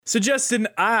So, Justin,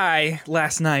 I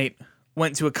last night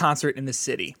went to a concert in the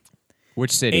city.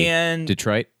 Which city? And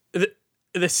Detroit?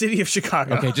 The city of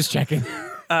Chicago. Okay, just checking.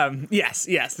 Yes,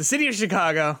 the city of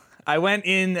Chicago. I went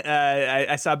in,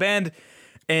 I saw a band,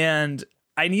 and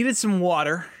I needed some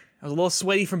water. I was a little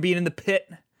sweaty from being in the pit.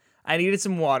 I needed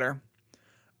some water.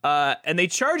 And they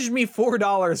charged me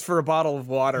 $4 for a bottle of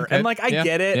water. Okay. And, like, I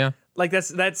get it. Yeah. Like,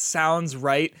 that sounds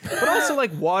right. But also,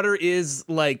 like, water is,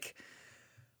 like,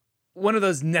 one of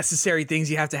those necessary things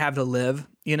you have to live,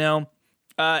 you know?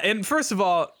 And first of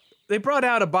all, they brought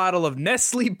out a bottle of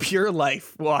Nestle Pure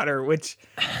Life water, which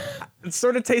it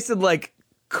sort of tasted like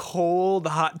cold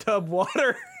hot tub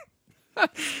water.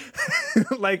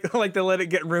 like they let it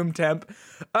get room temp.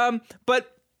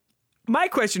 But my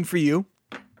question for you,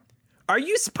 are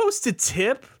you supposed to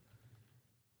tip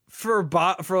for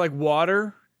like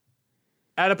water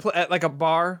at like a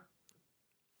bar?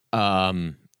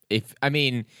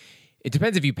 It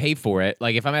depends if you pay for it.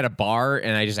 Like if I'm at a bar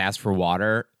and I just ask for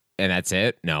water and that's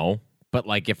it, no. But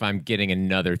like if I'm getting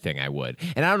another thing, I would.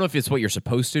 And I don't know if it's what you're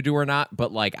supposed to do or not,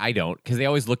 but like I don't, because they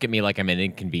always look at me like I'm an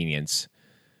inconvenience.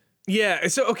 Yeah.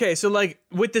 So like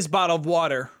with this bottle of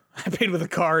water, I paid with a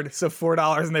card, so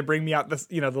 $4, and they bring me out this,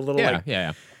 the little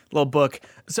little book.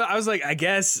 So I was like, I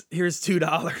guess here's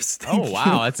 $2. Oh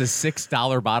wow, that's a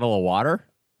 $6 bottle of water.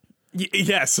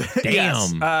 Yes. Damn.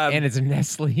 Yes. And it's a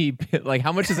Nestle. Like,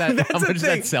 how much is that? How much does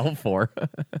that sell for?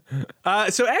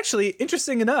 So actually,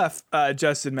 interesting enough,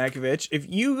 Justin Makovich, if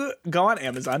you go on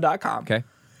Amazon.com, okay,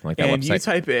 like that and website. you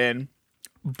type in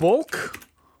bulk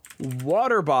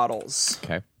water bottles,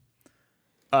 okay,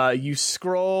 you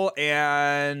scroll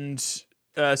and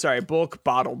bulk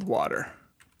bottled water.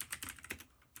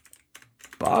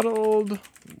 Bottled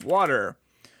water.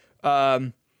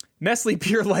 Nestle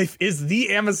Pure Life is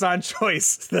the Amazon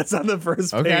choice. That's on the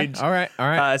first page. All right.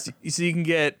 So you can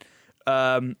get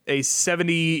a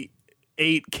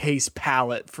 78 case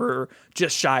pallet for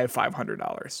just shy of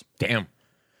 $500. Damn.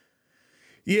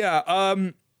 Yeah.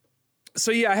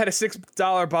 So yeah, I had a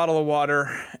 $6 bottle of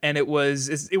water, and it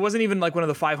wasn't even like one of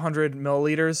the 500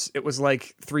 milliliters. It was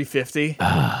like 350.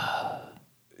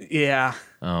 Yeah.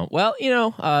 Well,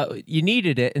 you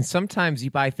needed it, and sometimes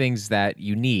you buy things that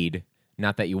you need,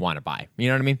 not that you want to buy. You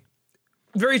know what I mean?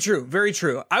 Very true. Very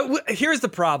true. Here's the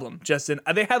problem, Justin.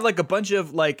 They had like a bunch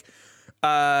of like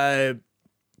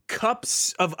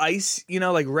cups of ice,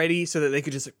 like ready so that they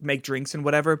could just make drinks and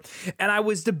whatever. And I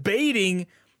was debating,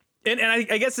 and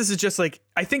I guess this is just like,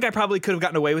 I think I probably could have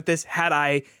gotten away with this had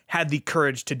I had the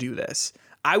courage to do this.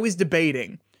 I was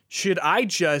debating, should I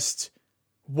just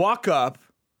walk up,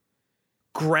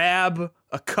 grab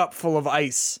a cup full of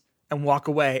ice, and walk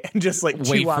away and just like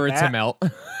wait for it to melt.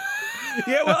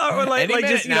 Yeah, well, or like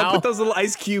just now. put those little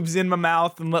ice cubes in my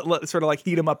mouth and let sort of like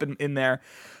heat them up in there.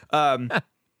 But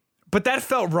that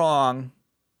felt wrong.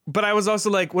 But I was also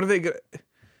like, what are they're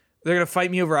gonna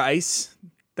fight me over ice?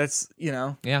 That's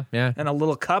yeah, and a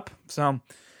little cup. So,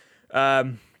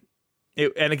 and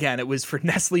again, it was for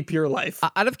Nestle Pure Life.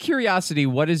 Out of curiosity,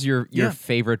 what is your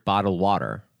favorite bottled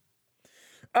water?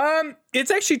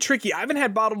 It's actually tricky. I haven't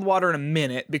had bottled water in a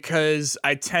minute because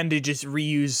I tend to just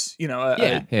reuse,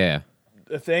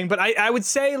 a thing. But I would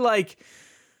say like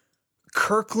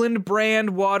Kirkland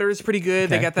brand water is pretty good.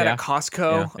 Okay, they got that at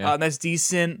Costco. Yeah. That's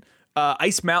decent.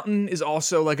 Ice Mountain is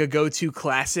also like a go-to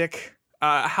classic.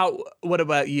 What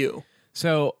about you?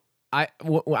 So when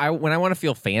I want to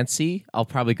feel fancy, I'll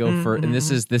probably go for, and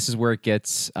this is where it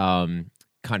gets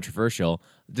controversial.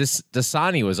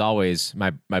 Dasani was always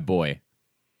my boy.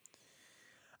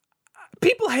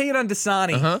 People hate on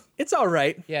Dasani. Uh-huh. It's all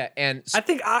right. Yeah, and I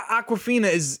think Aquafina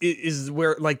is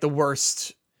where like the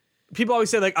worst. People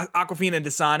always say like Aquafina and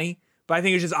Dasani, but I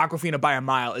think it's just Aquafina by a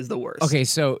mile is the worst. okay,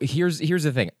 so here's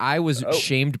the thing. I was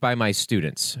shamed by my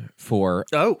students for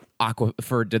the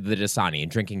Dasani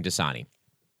and drinking Dasani.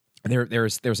 They were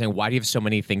saying, why do you have so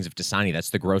many things of Dasani?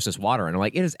 That's the grossest water. And I'm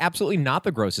like, it is absolutely not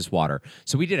the grossest water.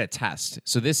 So we did a test.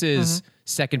 So this is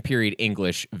second period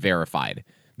English verified,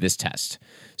 this test.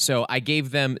 So I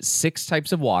gave them 6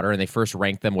 types of water, and they first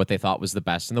ranked them what they thought was the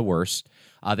best and the worst.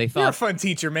 They thought, you're a fun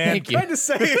teacher, man. Thank you. Can I just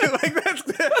say it? Like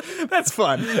that's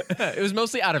fun. It was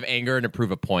mostly out of anger and to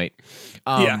prove a point.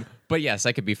 Yeah. But yes,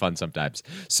 I could be fun sometimes.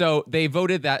 So they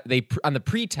voted that on the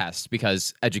pre-test,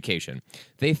 because education,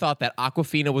 they thought that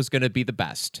Aquafina was going to be the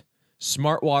best.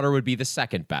 Smart Water would be the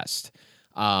second best.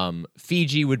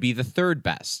 Fiji would be the third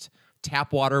best.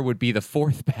 Tap water would be the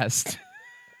fourth best.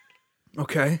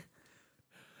 Okay.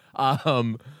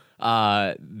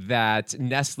 That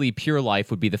Nestle Pure Life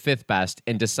would be the fifth best,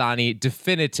 and Dasani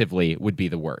definitively would be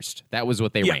the worst. That was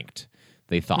what they ranked.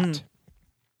 They thought.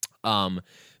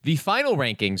 The final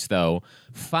rankings, though,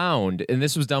 found, and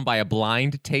this was done by a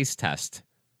blind taste test.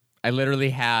 I literally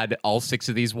had all 6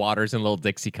 of these waters in little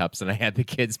Dixie cups, and I had the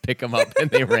kids pick them up, and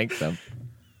they ranked them.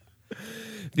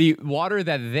 The water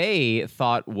that they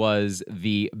thought was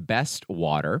the best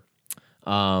water,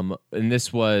 and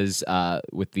this was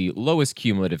with the lowest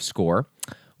cumulative score,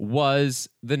 was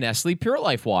the Nestle Pure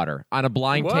Life water on a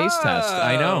blind taste test.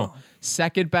 I know.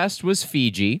 Second best was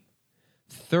Fiji.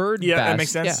 Third best. That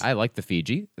makes sense. Yeah, I like the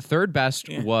Fiji. Third best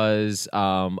was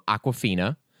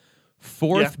Aquafina.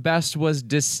 Fourth best was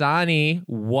Dasani.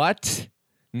 What?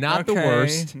 Not the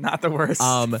worst. Not the worst.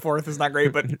 Fourth is not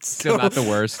great, but still not the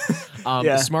worst.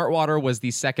 Smart water was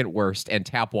the second worst, and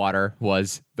tap water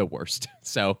was the worst.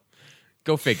 So,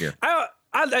 go figure.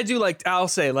 I do like. I'll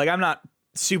say, like, I'm not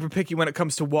super picky when it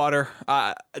comes to water.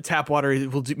 Tap water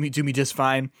will do me just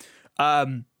fine.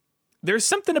 There's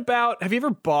something about. Have you ever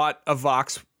bought a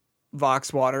Vox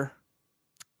water?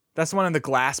 That's the one in the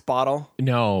glass bottle.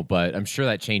 No, but I'm sure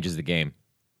that changes the game.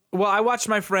 Well, I watched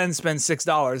my friend spend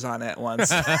 $6 on it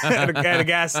once at a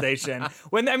gas station.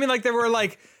 There were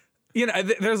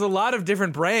there's a lot of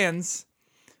different brands.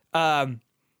 I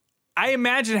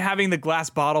imagine having the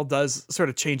glass bottle does sort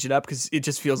of change it up because it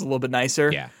just feels a little bit nicer.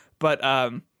 Yeah. But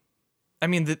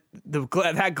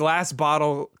that glass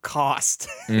bottle cost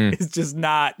is just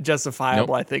not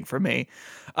justifiable. I think for me,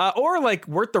 or like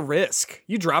worth the risk.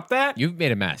 You drop that, you've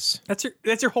made a mess. That's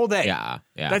your whole day. Yeah.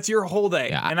 That's your whole day.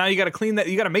 Yeah. And now you got to clean that.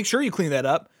 You got to make sure you clean that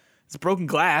up. It's broken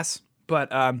glass.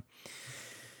 But I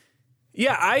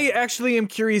actually am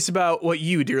curious about what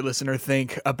you, dear listener,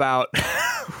 think about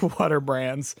water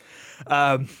brands.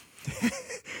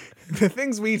 The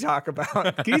things we talk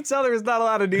about. Can you tell there's not a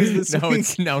lot of news this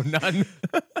week? None.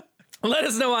 Let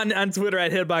us know on Twitter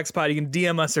at HitboxPod. You can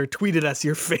DM us or tweet at us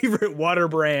your favorite water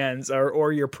brands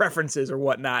or your preferences or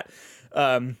whatnot.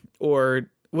 Or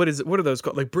what are those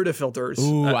called? Like Brita filters.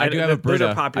 Ooh, I do have a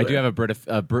Brita. Popular. I do have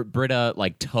a Brita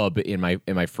like tub in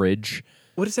my fridge.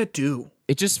 What does that do?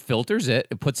 It just filters it.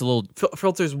 It puts a little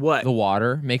filters what? The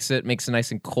water makes it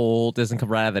nice and cold. Doesn't come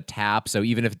right out of the tap. So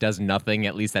even if it does nothing,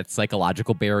 at least that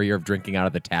psychological barrier of drinking out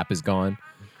of the tap is gone.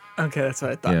 Okay, that's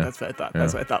what I thought. Yeah. That's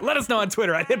what I thought. Let us know on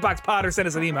Twitter at HitboxPod or send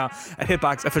us an email at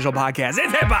HitboxOfficialPodcast.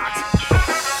 It's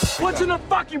Hitbox. What's in the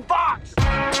fucking box?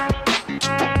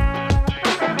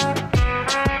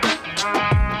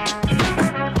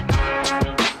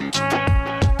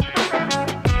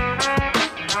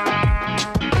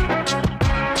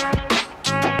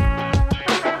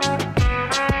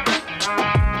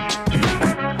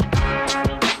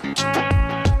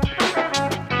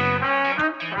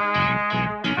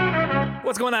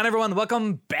 What's going on, everyone?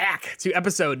 Welcome back to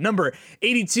episode number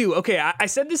 82. Okay, I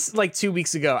said this like 2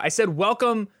 weeks ago. I said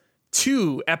welcome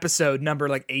to episode number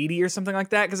like 80 or something like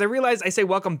that because I realized I say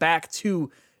welcome back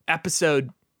to episode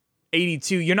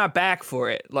 82. You're not back for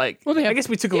it. Like, well, I guess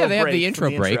we took a little break. Yeah, they have the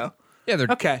intro break. Yeah, they're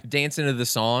okay. Dancing to the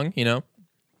song, you know?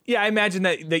 Yeah, I imagine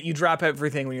that you drop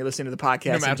everything when you're listening to the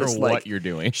podcast. No matter just, what you're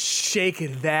doing.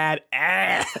 Shake that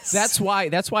ass. That's why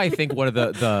I think one of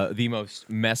the most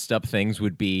messed up things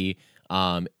would be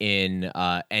in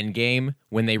Endgame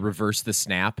when they reverse the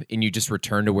snap and you just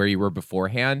return to where you were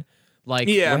beforehand. Like,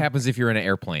 what happens if you're in an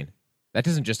airplane? That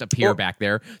doesn't just appear back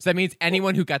there. So that means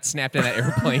anyone who got snapped in that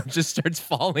airplane just starts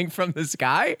falling from the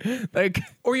sky. Like,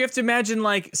 or you have to imagine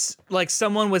like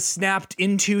someone was snapped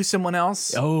into someone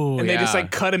else. Oh, and they just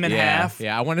like cut him in half.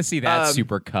 Yeah, I want to see that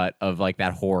super cut of like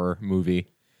that horror movie.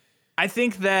 I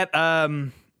think that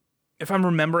if I'm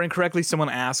remembering correctly, someone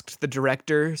asked the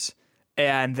directors.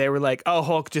 And they were like, "Oh,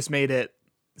 Hulk just made it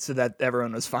so that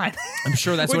everyone was fine." I'm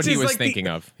sure that's what he was thinking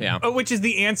of. Yeah, which is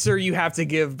the answer you have to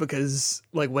give because,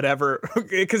 like, whatever,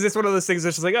 because it's one of those things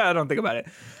that's just like, I don't think about it.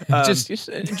 Just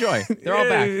enjoy. They're all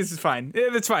back. This is fine.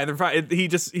 It's fine. They're fine.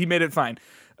 He made it fine.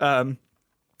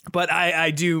 But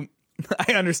I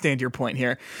understand your point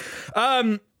here.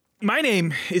 My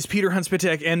name is Peter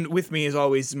Huntspatek, and with me, as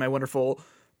always, is my wonderful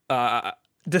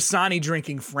Dasani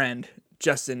drinking friend,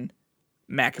 Justin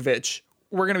Makovich.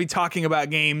 We're going to be talking about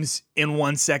games in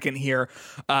 1 second here.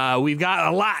 We've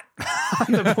got a lot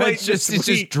on the plate. It's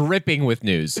just dripping with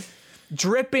news.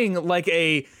 Dripping like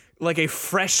a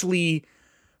freshly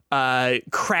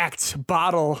cracked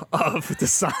bottle of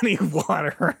Dasani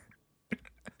water.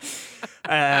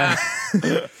 We're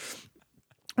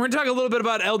going to talk a little bit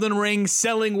about Elden Ring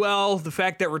selling well, the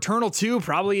fact that Returnal 2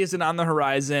 probably isn't on the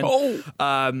horizon.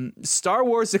 Star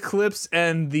Wars Eclipse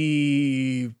and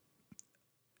the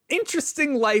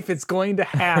interesting life it's going to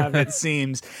have, it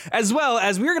seems, as well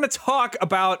as we're going to talk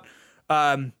about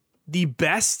the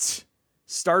best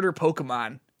starter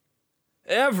Pokemon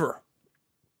ever.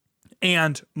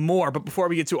 and more. But before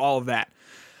we get to all of that,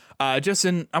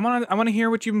 Justin, I want to hear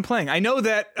what you've been playing. I know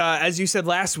that, as you said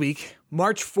last week,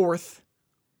 March 4th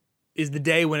is the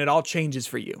day when it all changes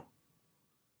for you.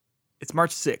 It's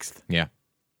March 6th. Yeah.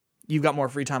 You've got more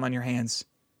free time on your hands.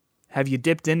 Have you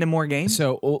dipped into more games?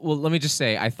 So, well, let me just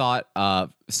say, I thought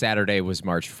Saturday was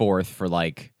March 4th for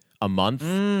like a month.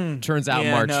 Turns out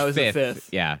March 5th.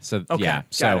 Yeah. So, Okay, yeah.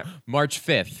 So, March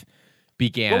 5th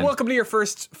began. Well, welcome to your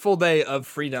first full day of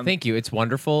freedom. Thank you. It's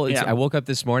wonderful. Yeah. I woke up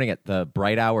this morning at the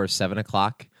bright hour of 7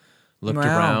 o'clock, looked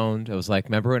around. I was like,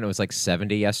 remember when it was like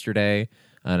 70 yesterday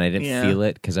and I didn't feel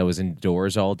it because I was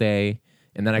indoors all day?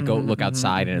 And then I go look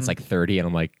outside and it's like 30 and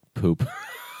I'm like, poop.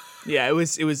 Yeah, it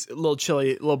was a little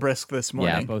chilly, a little brisk this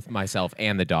morning. Yeah, both myself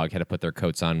and the dog had to put their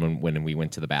coats on when we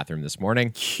went to the bathroom this morning.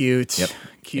 Cute. Yep.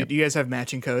 Cute. Yep. Do you guys have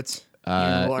matching coats?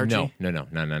 No,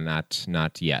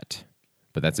 not yet.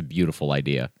 But that's a beautiful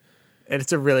idea. And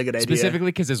it's a really good idea.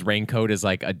 Specifically because his raincoat is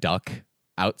like a duck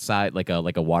outside, like a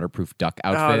waterproof duck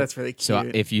outfit. Oh, that's really cute.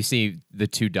 So if you see the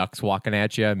two ducks walking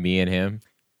at you, me and him.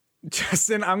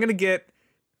 Justin, I'm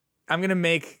gonna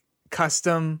make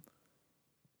custom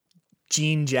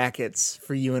jean jackets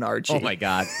for you and Archie. Oh my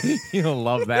God. You'll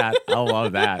love that. I'll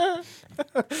love that.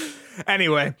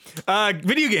 Anyway,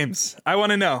 video games. I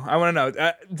want to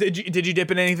know. Did you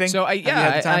dip in anything? So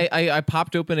I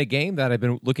popped open a game that I've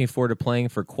been looking forward to playing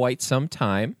for quite some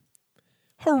time.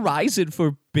 Horizon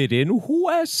Forbidden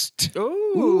West.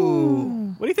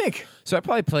 Ooh. What do you think? So I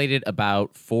probably played it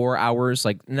about 4 hours,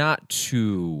 like not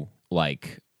too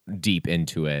like deep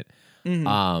into it.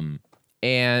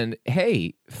 And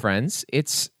hey, friends,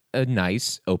 it's a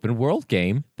nice open world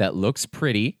game that looks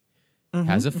pretty,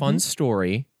 has a fun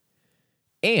story,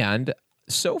 and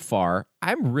so far,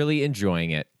 I'm really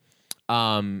enjoying it.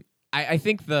 I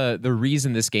think the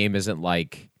reason this game isn't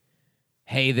like,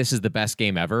 hey, this is the best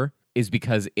game ever, is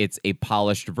because it's a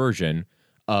polished version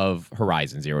of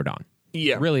Horizon Zero Dawn.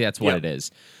 Yeah. Really, that's what it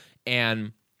is.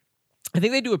 And I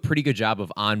think they do a pretty good job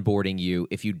of onboarding you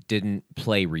if you didn't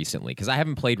play recently, because I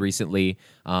haven't played recently.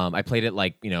 I played it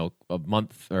like, a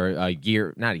month or a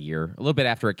year, not a year, a little bit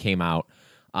after it came out.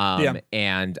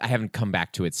 And I haven't come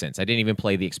back to it since. I didn't even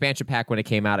play the expansion pack when it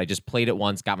came out. I just played it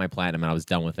once, got my platinum, and I was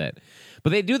done with it. But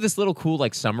they do this little cool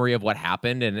like summary of what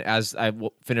happened, and as I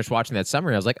finished watching that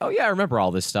summary, I was like, oh yeah, I remember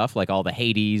all this stuff, like all the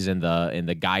Hades and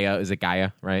the Gaia. Is it Gaia?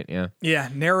 Right? Yeah. Yeah.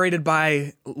 Narrated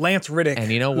by Lance Riddick. And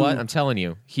you know what? I'm telling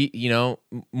you,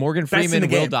 Morgan Freeman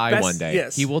will die one day.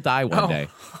 Yes. He will die one day.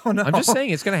 Oh no. I'm just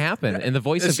saying it's going to happen. And the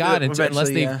voice of God, unless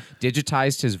they've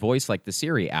digitized his voice like the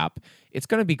Siri app, it's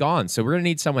going to be gone. So we're going to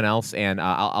need someone else, and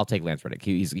I'll take Lance Reddick.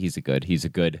 He's a good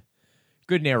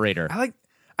narrator. I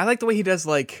like the way he does,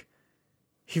 like,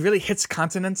 he really hits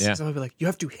consonants. Yeah. So he'll be like, you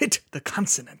have to hit the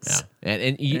consonants. Yeah.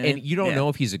 And you don't know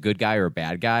if he's a good guy or a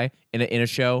bad guy in a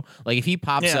show. Like if he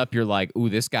pops up, you're like, ooh,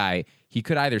 this guy, he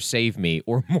could either save me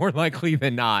or more likely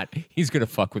than not, he's going to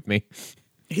fuck with me.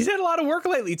 He's had a lot of work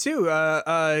lately too.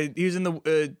 He was in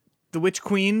the Witch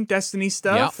Queen Destiny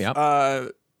stuff. Yep.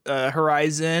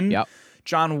 Horizon. Yep.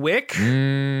 John Wick.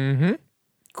 Mm-hmm.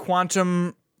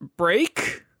 Quantum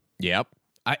Break. Yep.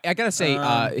 I gotta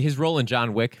say, his role in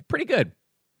John Wick, pretty good.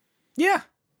 Yeah.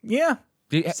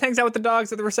 Just hangs out with the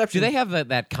dogs at the reception. Do they have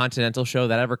that Continental show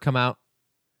that ever come out?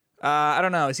 I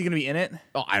don't know. Is he going to be in it?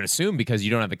 Oh, I'd assume, because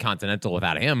you don't have the Continental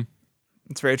without him.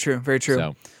 It's very true. Very true.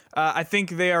 So. I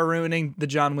think they are ruining the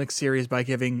John Wick series by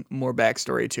giving more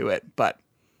backstory to it, but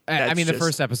I mean, the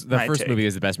first movie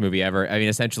is the best movie ever. I mean,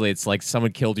 essentially, it's like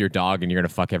someone killed your dog and you're going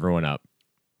to fuck everyone up.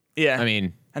 Yeah. I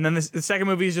mean... And then the second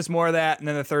movie is just more of that, and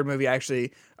then the third movie,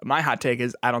 actually, my hot take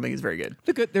is I don't think it's very good.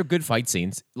 They're good fight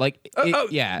scenes. Like,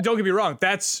 yeah. Don't get me wrong,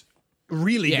 that's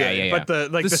really good. Yeah. But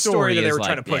the story that they were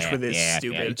trying to push with is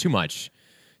stupid. Yeah. Too much.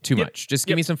 Just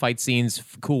give me some fight scenes,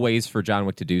 cool ways for John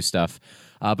Wick to do stuff.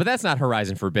 But that's not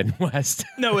Horizon Forbidden West.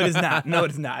 No, it is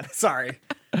not. Sorry.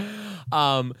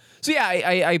 So yeah,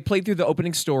 I played through the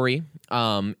opening story,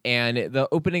 and the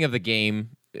opening of the game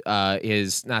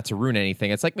is, not to ruin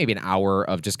anything, it's like maybe an hour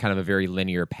of just kind of a very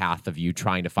linear path of you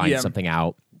trying to find something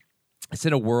out. It's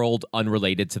in a world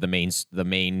unrelated to the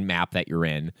main map that you're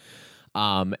in.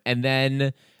 And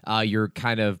then you're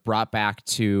kind of brought back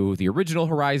to the original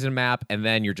Horizon map, and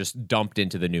then you're just dumped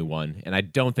into the new one. And I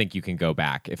don't think you can go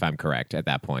back, if I'm correct, at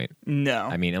that point. No.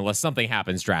 I mean, unless something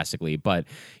happens drastically. But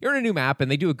you're in a new map, and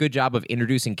they do a good job of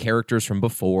introducing characters from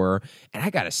before. And I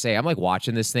gotta say, I'm like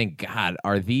watching this thing, God,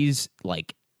 are these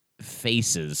like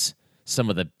faces some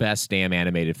of the best damn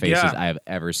animated faces I have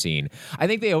ever seen. I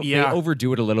think they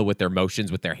overdo it a little with their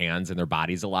motions with their hands and their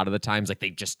bodies a lot of the times. Like they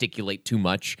gesticulate too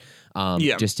much.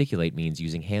 Gesticulate means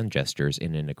using hand gestures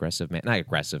in an aggressive not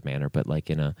aggressive manner, but like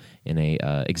in a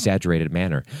exaggerated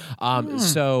manner.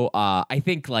 So I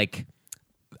think like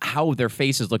how their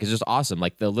faces look is just awesome.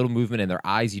 Like the little movement in their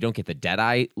eyes, you don't get the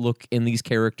dead-eye look in these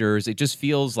characters. It just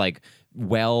feels like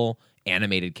well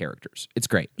animated characters. It's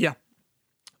great. Yeah.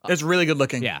 It's really good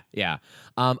looking. Yeah.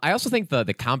 I also think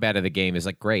the combat of the game is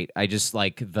like great. I just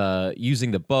like the using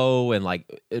the bow and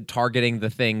like targeting the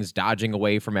things, dodging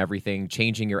away from everything,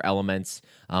 changing your elements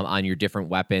on your different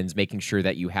weapons, making sure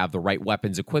that you have the right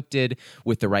weapons equipped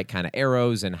with the right kind of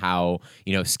arrows, and how,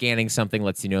 you know, scanning something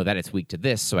lets you know that it's weak to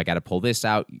this, so I got to pull this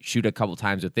out, shoot a couple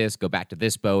times with this, go back to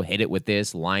this bow, hit it with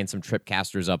this, line some trip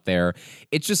casters up there.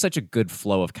 It's just such a good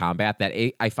flow of combat that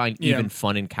I find even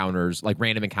fun encounters, like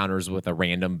random encounters with a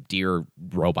random deer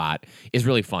robot, is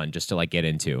really fun just to like get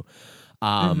into.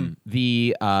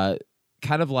 The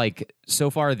kind of like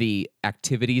so far the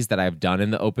activities that I've done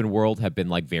in the open world have been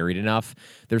like varied enough.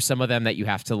 There's some of them that you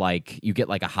have to like, you get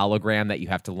like a hologram that you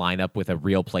have to line up with a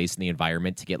real place in the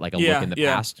environment to get like a look in the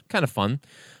past. Kind of fun.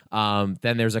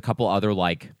 Then there's a couple other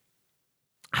like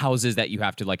houses that you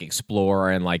have to like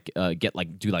explore and like get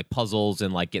like do like puzzles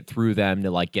and like get through them to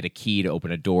like get a key to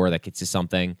open a door that gets you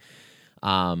something.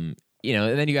 You know,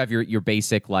 and then you have your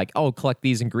basic like, oh, collect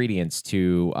these ingredients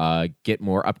to get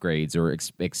more upgrades or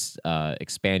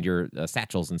expand your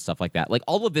satchels and stuff like that. Like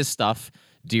all of this stuff,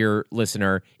 dear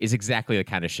listener, is exactly the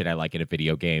kind of shit I like in a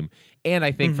video game. And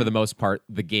I think for the most part,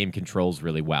 the game controls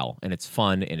really well, and it's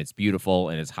fun and it's beautiful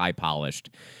and it's high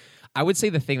polished. I would say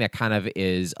the thing that kind of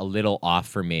is a little off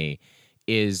for me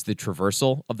is the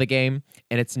traversal of the game,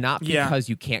 and it's not because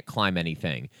you can't climb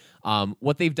anything.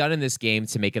 What they've done in this game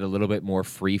to make it a little bit more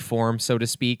free form, so to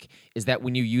speak, is that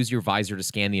when you use your visor to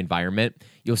scan the environment,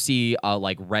 you'll see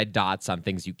like red dots on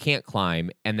things you can't climb,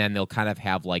 and then they'll kind of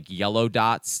have like yellow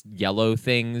dots, yellow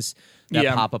things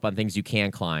that pop up on things you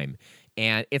can climb.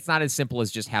 And it's not as simple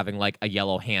as just having like a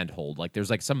yellow handhold. Like there's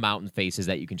like some mountain faces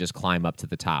that you can just climb up to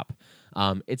the top.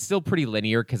 It's still pretty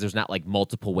linear because there's not like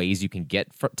multiple ways you can get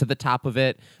to the top of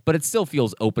it, but it still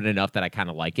feels open enough that I kind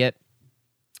of like it.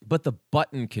 But the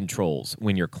button controls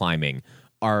when you're climbing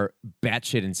are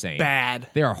batshit insane. Bad.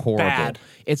 They are horrible. Bad.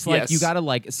 It's like you gotta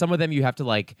like, some of them you have to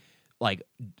like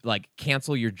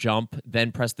cancel your jump,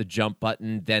 then press the jump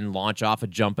button, then launch off a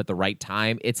jump at the right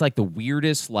time. It's like the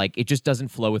weirdest, like it just doesn't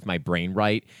flow with my brain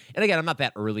right. And again, I'm not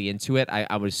that early into it.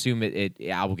 I would assume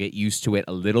I will get used to it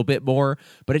a little bit more,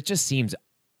 but it just seems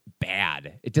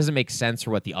bad. It doesn't make sense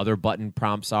for what the other button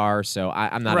prompts are, so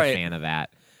I'm not a fan of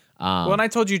that. Well, and I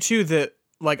told you too that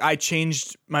like I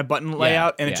changed my button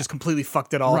layout and it just completely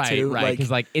fucked it all too. Right,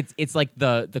 because like it's like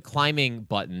the climbing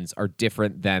buttons are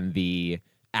different than the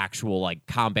actual like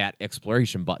combat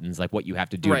exploration buttons, like what you have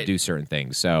to do to do certain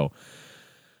things. So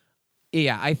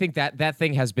yeah, I think that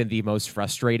thing has been the most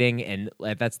frustrating, and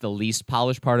that's the least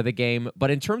polished part of the game.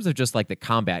 But in terms of just like the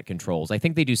combat controls, I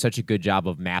think they do such a good job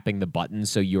of mapping the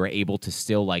buttons so you are able to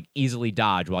still like easily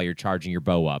dodge while you're charging your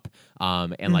bow up,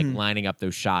 and like lining up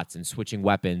those shots and switching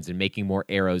weapons and making more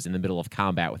arrows in the middle of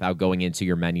combat without going into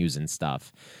your menus and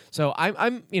stuff. So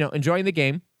I'm enjoying the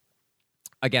game.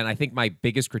 Again, I think my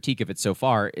biggest critique of it so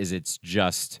far is it's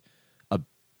just a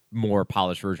more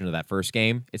polished version of that first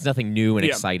game. It's nothing new and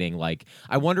exciting. Like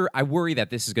I worry that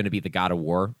this is going to be the God of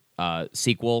War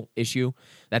sequel issue.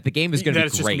 That the game is going to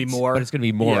be great, but it's going to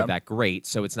be more of that great.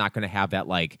 So it's not going to have that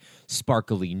like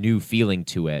sparkly new feeling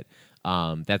to it.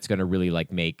 That's going to really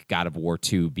like make God of War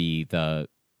 2 be the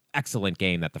excellent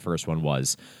game that the first one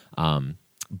was.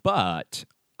 But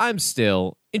I'm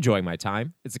still enjoying my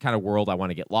time. It's the kind of world I want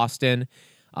to get lost in.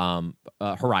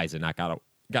 Horizon, not God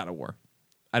of War.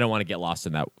 I don't want to get lost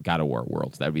in that God of War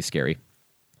world. That would be scary.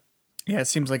 Yeah, it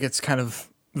seems like it's kind of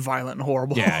violent and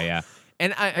horrible. Yeah.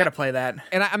 And I gotta play that.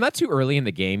 And I'm not too early in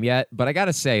the game yet, but I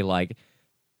gotta say, like,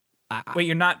 wait,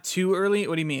 you're not too early?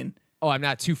 What do you mean? Oh, I'm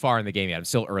not too far in the game yet. I'm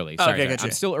still early. Sorry, gotcha.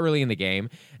 I'm still early in the game.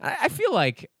 I feel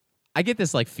like I get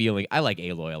this like feeling. I like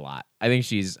Aloy a lot. I think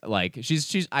she's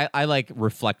I like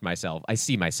reflect myself. I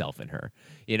see myself in her.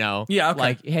 You know? Yeah. Okay.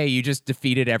 Like, hey, you just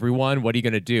defeated everyone. What are you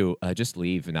gonna do? Just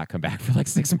leave and not come back for like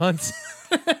 6 months.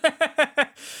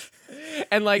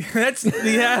 And like that's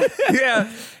yeah.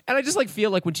 And I just like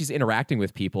feel like when she's interacting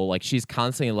with people, like she's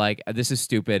constantly like, this is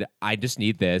stupid, I just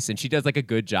need this. And she does like a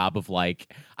good job of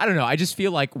like, I don't know, I just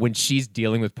feel like when she's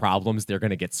dealing with problems, they're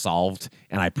gonna get solved.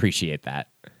 And I appreciate that.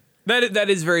 That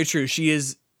is very true. She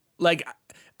is like,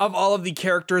 of all of the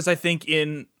characters, I think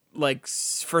in like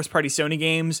first party Sony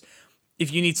games,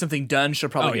 if you need something done, she'll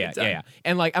probably get it done. Yeah.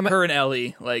 And like her and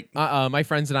Ellie, like my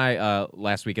friends and I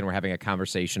last weekend were having a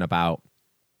conversation about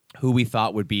who we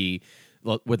thought would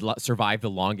survive the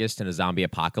longest in a zombie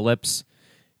apocalypse.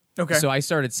 Okay. So I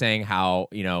started saying how,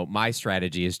 my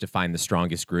strategy is to find the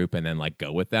strongest group and then like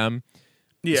go with them.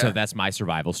 Yeah. So that's my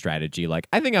survival strategy. Like,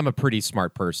 I think I'm a pretty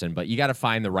smart person, but you got to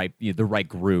find the right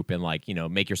group and like,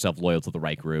 make yourself loyal to the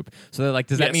right group. So they're like,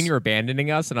 does that mean you're abandoning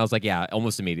us? And I was like, yeah,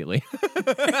 almost immediately.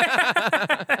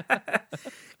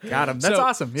 Got him. That's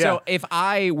awesome. Yeah. So if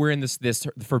I were in this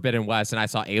Forbidden West and I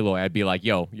saw Aloy, I'd be like,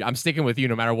 yo, I'm sticking with you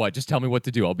no matter what. Just tell me what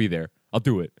to do. I'll be there. I'll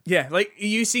do it. Yeah. Like,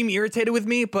 you seem irritated with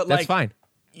me, but that's fine.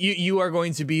 You are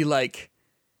going to be like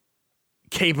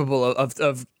capable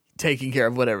of taking care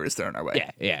of whatever is thrown our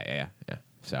way. Yeah.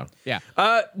 So, yeah.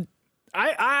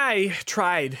 I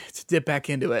tried to dip back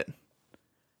into it.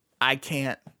 I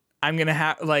can't. I'm going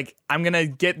to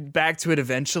get back to it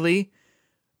eventually.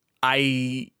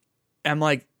 I am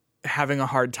like having a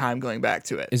hard time going back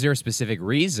to it. Is there a specific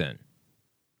reason?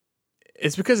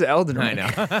 It's because of Elden Ring.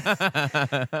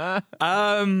 I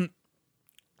know.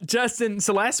 Justin,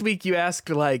 so last week you asked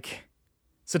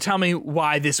so tell me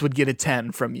why this would get a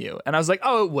 10 from you. And I was like,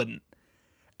 oh, it wouldn't.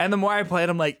 And the more I played,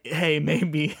 I'm like, hey,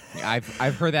 maybe. I've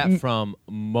heard that from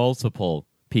multiple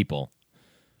people.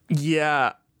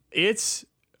 Yeah, it's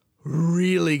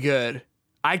really good.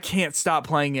 I can't stop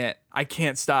playing it. I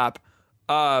can't stop.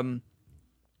 Wowee,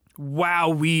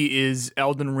 is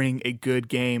Elden Ring a good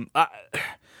game. I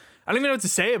don't even know what to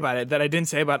say about it that I didn't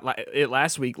say about it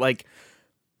last week. Like,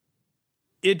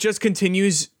 it just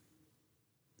continues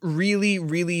really,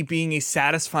 really being a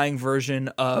satisfying version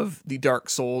of the Dark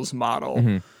Souls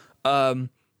model. Mm-hmm.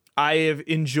 I have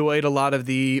enjoyed a lot of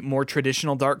the more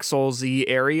traditional Dark Souls-y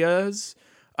areas.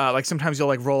 Like sometimes you'll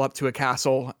like roll up to a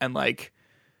castle and like,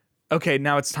 okay,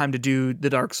 now it's time to do the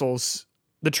Dark Souls,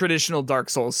 the traditional Dark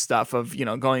Souls stuff of,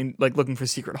 going like looking for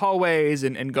secret hallways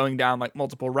and going down like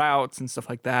multiple routes and stuff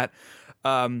like that.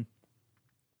 And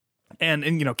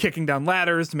kicking down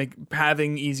ladders to make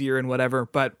pathing easier and whatever.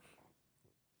 But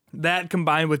that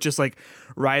combined with just like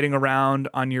riding around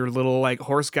on your little like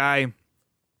horse guy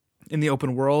in the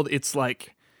open world, it's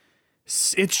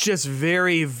just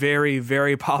very, very,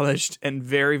 very polished and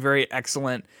very, very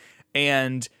excellent.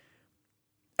 And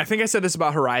I think I said this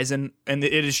about Horizon, and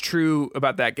it is true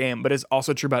about that game, but it's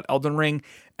also true about Elden Ring.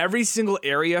 Every single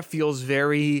area feels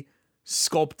very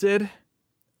sculpted,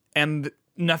 and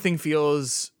nothing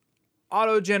feels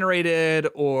auto-generated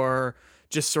or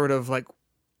just sort of like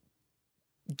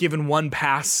given one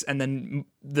pass and then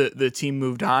the team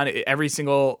moved on. Every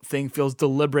single thing feels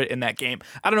deliberate in that game.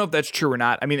 I don't know if that's true or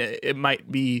not. I mean, it might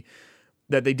be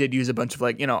that they did use a bunch of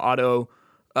like, auto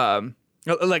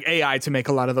like AI to make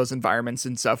a lot of those environments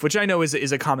and stuff, which I know is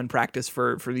a common practice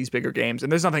for these bigger games.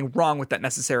 And there's nothing wrong with that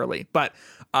necessarily. But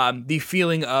the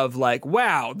feeling of like,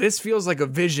 wow, this feels like a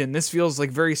vision. This feels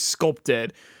like very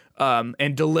sculpted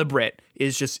and deliberate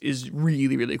is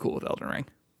really, really cool with Elden Ring.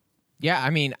 Yeah,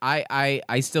 I mean,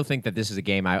 I still think that this is a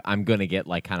game I'm gonna get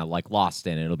like kind of like lost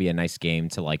in. It'll be a nice game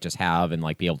to like just have and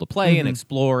like be able to play and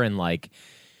explore and like,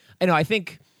 I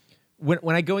think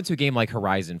when I go into a game like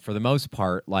Horizon, for the most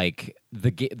part, like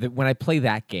when I play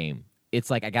that game, it's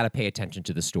like I gotta pay attention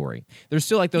to the story. There's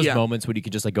still like those moments when you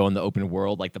can just like go in the open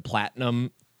world, like the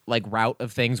platinum like route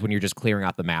of things when you're just clearing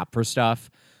out the map for stuff.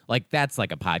 Like that's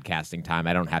like a podcasting time.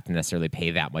 I don't have to necessarily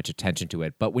pay that much attention to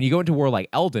it. But when you go into a world like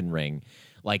Elden Ring,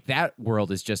 like that world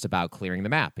is just about clearing the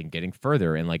map and getting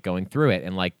further and like going through it.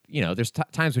 And like, there's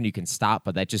times when you can stop,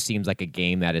 but that just seems like a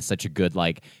game that is such a good,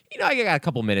 like, I got a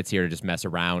couple minutes here to just mess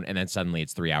around. And then suddenly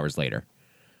it's 3 hours later.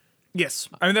 Yes.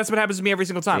 I mean, that's what happens to me every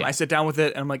single time. Yeah. I sit down with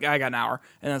it and I'm like, I got an hour.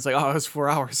 And then it's like, oh, it was 4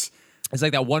 hours. It's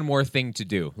like that one more thing to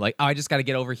do. Like, oh, I just got to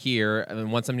get over here. And then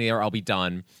once I'm there, I'll be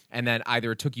done. And then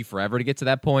either it took you forever to get to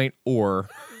that point or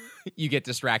you get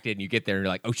distracted and you get there and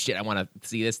you're like, oh shit, I want to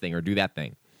see this thing or do that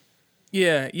thing.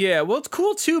 Yeah. Well, it's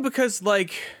cool too because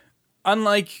like,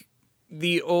 unlike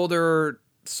the older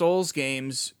Souls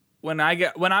games, when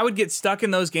I would get stuck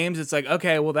in those games, it's like,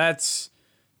 okay, well that's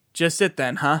just it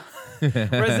then, huh?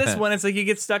 Whereas this one, it's like you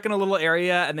get stuck in a little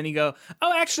area and then you go,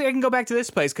 oh, actually, I can go back to this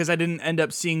place because I didn't end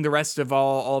up seeing the rest of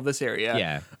all of this area.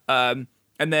 Yeah.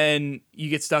 And then you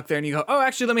get stuck there and you go, oh,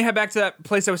 actually, let me head back to that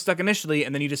place I was stuck initially.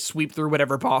 And then you just sweep through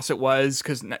whatever boss it was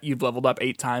because you've leveled up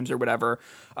 8 times or whatever.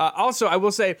 Also, I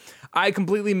will say I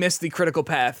completely missed the critical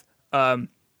path.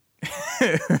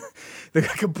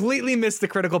 Completely missed the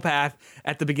critical path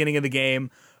at the beginning of the game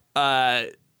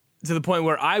to the point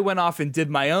where I went off and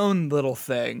did my own little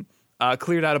thing.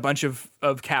 Cleared out a bunch of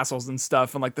castles and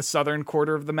stuff in like the southern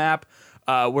quarter of the map.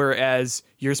 whereas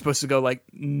you're supposed to go like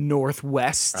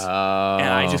northwest, and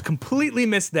I just completely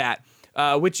missed that,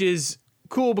 which is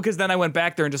cool because then I went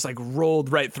back there and just like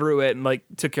rolled right through it and like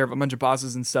took care of a bunch of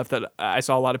bosses and stuff that I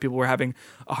saw a lot of people were having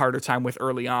a harder time with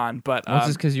early on. But well, it's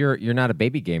just because you're not a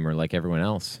baby gamer like everyone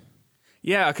else.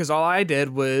 Yeah, because all I did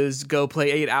was go play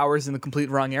 8 hours in the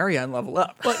complete wrong area and level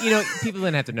up. Well, people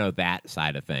didn't have to know that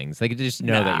side of things. They could just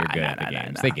know that you're good at the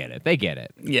games. They get it. They get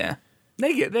it. Yeah,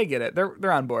 they get it.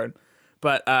 They're on board.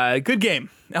 But good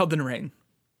game, Elden Ring.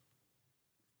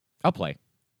 I'll play.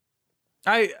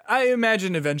 I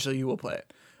imagine eventually you will play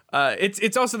it.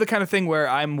 It's also the kind of thing where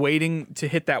I'm waiting to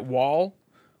hit that wall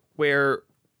where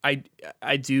I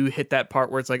do hit that part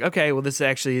where it's like, okay, well, this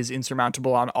actually is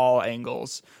insurmountable on all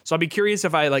angles. So I'll be curious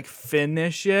if I like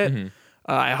finish it. Mm-hmm.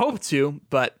 I hope to,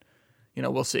 but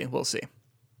we'll see. We'll see.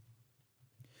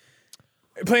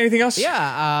 Play anything else?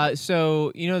 Yeah.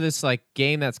 So this like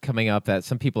game that's coming up that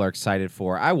some people are excited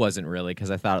for. I wasn't really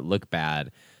because I thought it looked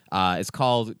bad. It's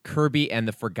called Kirby and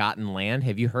the Forgotten Land.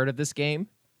 Have you heard of this game?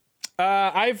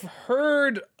 I've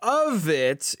heard of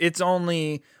it. It's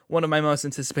only one of my most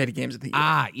anticipated games of the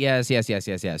year. Yes.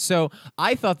 So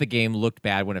I thought the game looked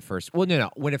bad when it first... Well, no.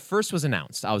 When it first was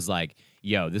announced, I was like,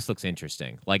 yo, this looks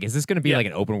interesting. Like, is this going to be like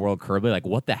an open world Kirby? Like,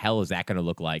 what the hell is that going to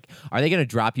look like? Are they going to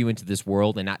drop you into this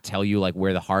world and not tell you, like,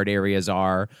 where the hard areas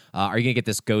are? Are you going to get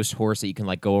this ghost horse that you can,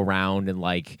 like, go around and,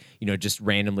 like, just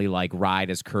randomly, like,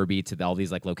 ride as Kirby to all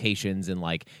these, like, locations and,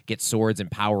 like, get swords and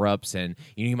power-ups? And,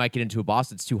 you might get into a boss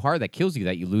that's too hard that kills you,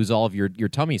 that you lose all of your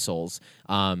tummy souls.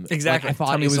 Exactly. Like, I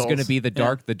thought tummy it was going to be the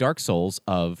Dark Souls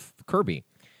of Kirby.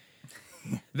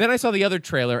 Then I saw the other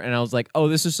trailer, and I was like, oh,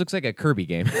 this just looks like a Kirby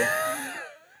game.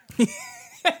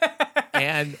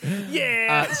 And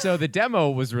so the demo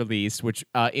was released, which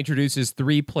introduces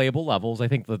 3 playable levels. I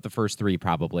think the first 3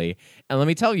 probably. And let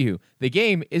me tell you, the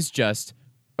game is just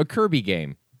a Kirby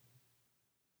game.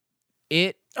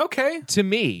 To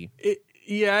me,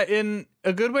 in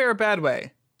a good way or a bad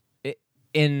way.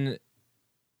 In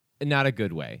not a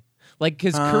good way. Like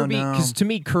because to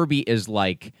me Kirby is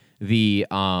like the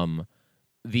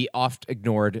oft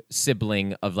ignored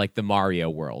sibling of like the Mario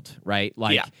world, right?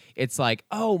 Like it's like,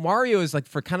 oh, Mario is like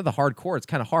for kind of the hardcore, it's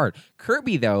kind of hard.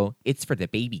 Kirby though, it's for the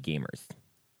baby gamers.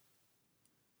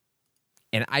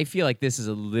 And I feel like this is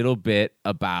a little bit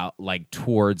about like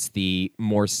towards the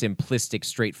more simplistic,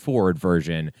 straightforward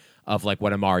version of like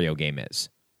what a Mario game is.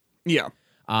 Yeah.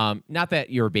 Not that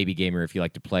you're a baby gamer if you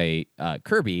like to play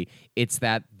Kirby. It's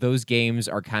that those games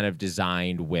are kind of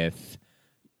designed with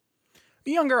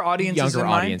younger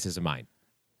audiences in mind.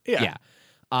 Yeah.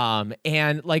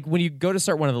 And like when you go to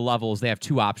start one of the levels, they have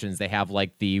 2 options. They have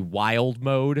like the wild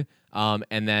mode,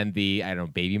 and then the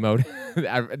baby mode.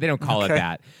 They don't call it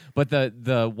that, but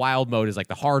the wild mode is like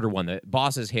the harder one. The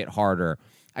bosses hit harder.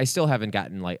 I still haven't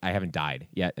I haven't died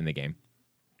yet in the game.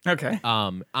 Okay.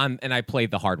 And I played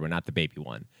the hard one, not the baby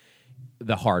one.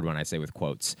 The hard one, I say with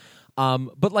quotes.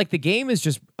 But like the game is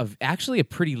just actually a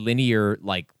pretty linear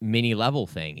like mini level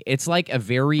thing. It's like a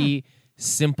very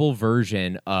simple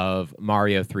version of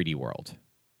Mario 3D World.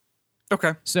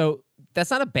 Okay. So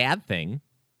that's not a bad thing.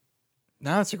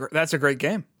 No, that's a great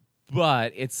game.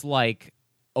 But it's like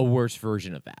a worse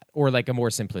version of that, or like a more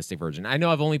simplistic version. I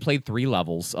know I've only played 3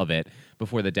 levels of it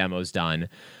before the demo's done.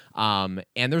 And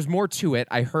there's more to it.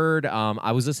 I heard,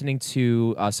 I was listening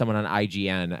to someone on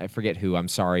IGN. I forget who. I'm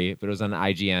sorry, but it was on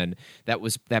IGN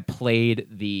that played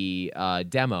the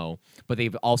demo, but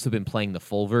they've also been playing the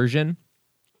full version.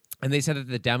 And they said that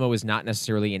the demo is not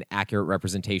necessarily an accurate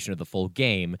representation of the full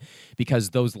game because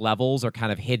those levels are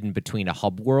kind of hidden between a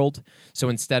hub world. So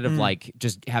instead of like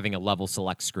just having a level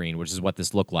select screen, which is what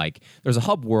this looked like, there's a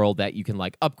hub world that you can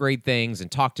like upgrade things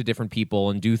and talk to different people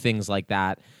and do things like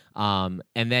that. And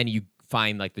then you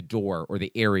find like the door or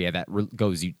the area that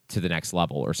goes you to the next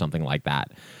level or something like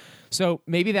that. So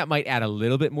maybe that might add a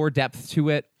little bit more depth to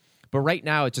it. But right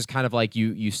now, it's just kind of like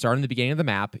you start in the beginning of the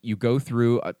map. You go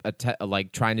through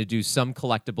like trying to do some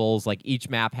collectibles. Like each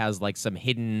map has like some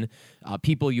hidden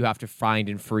people you have to find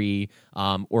and free,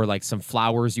 or like some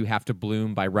flowers you have to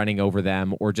bloom by running over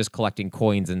them, or just collecting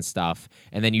coins and stuff.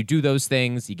 And then you do those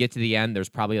things. You get to the end. There's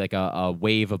probably like a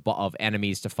wave of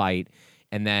enemies to fight,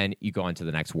 and then you go on to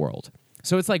the next world.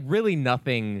 So it's like really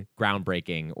nothing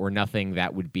groundbreaking or nothing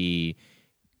that would be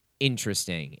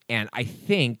interesting. And I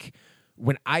think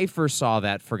when I first saw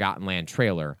that Forgotten Land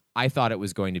trailer, I thought it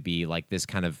was going to be like this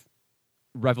kind of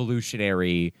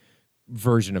revolutionary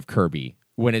version of Kirby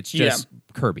when it's just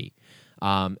Kirby.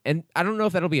 And I don't know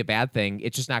if that'll be a bad thing.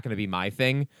 It's just not going to be my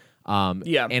thing.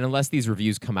 And unless these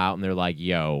reviews come out and they're like,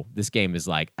 yo, this game is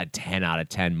like a 10 out of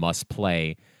 10 must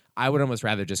play, I would almost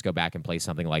rather just go back and play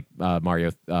something like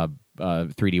Mario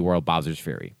 3D World Bowser's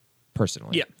Fury,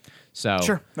 personally. Yeah. So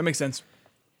sure, that makes sense.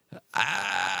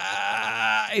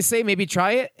 I say maybe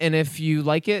try it, and if you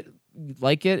like it,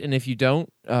 and if you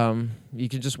don't, you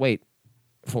can just wait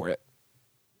for it.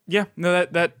 Yeah, no,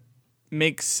 that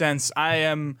makes sense.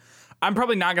 I'm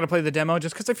probably not going to play the demo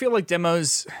just because I feel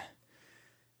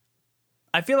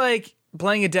like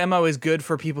playing a demo is good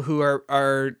for people who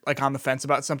are like on the fence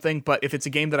about something, but if it's a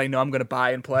game that I know I'm going to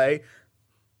buy and play,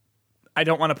 I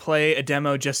don't want to play a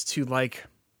demo just to like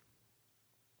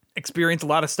experience a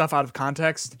lot of stuff out of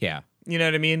context. Yeah. You know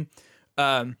what I mean?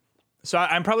 So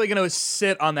I'm probably going to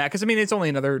sit on that because I mean, it's only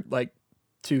another like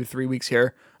 2-3 weeks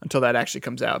here until that actually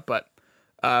comes out, but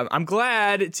I'm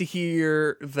glad to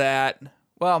hear that.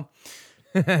 Well,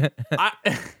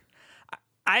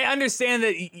 I understand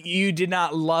that you did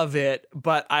not love it,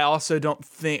 but I also don't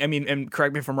think, I mean, and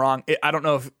correct me if I'm wrong, I don't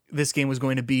know if this game was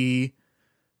going to be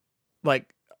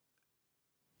like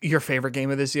your favorite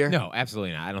game of this year. No,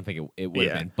 absolutely not. I don't think it would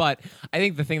have been. But I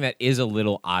think the thing that is a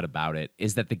little odd about it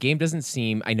is that the game doesn't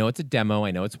seem, I know it's a demo,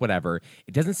 I know it's whatever,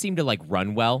 it doesn't seem to like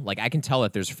run well. Like I can tell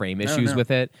that there's frame issues with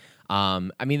it.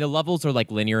 I mean, the levels are like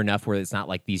linear enough where it's not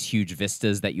like these huge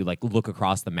vistas that you like look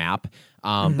across the map.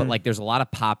 But like there's a lot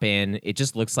of pop in. It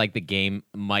just looks like the game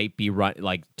might be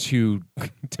like too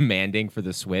demanding for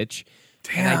the Switch.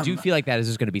 Damn. And I do feel like that is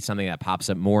just going to be something that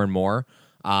pops up more and more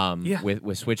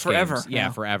with Switch forever. games.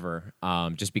 Yeah, forever.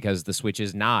 Just because the Switch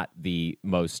is not the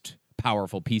most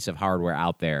powerful piece of hardware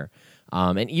out there.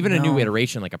 And even a new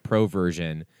iteration like a Pro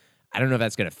version, I don't know if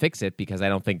that's going to fix it because I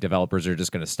don't think developers are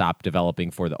just going to stop developing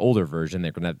for the older version.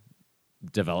 They're going to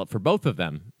develop for both of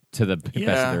them to the best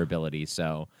of their ability.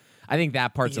 So I think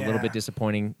that part's a little bit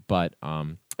disappointing. But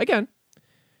again,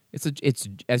 it's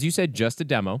as you said, just a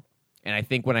demo. And I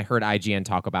think when I heard IGN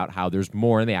talk about how there's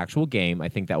more in the actual game, I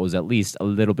think that was at least a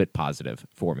little bit positive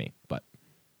for me. But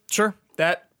sure,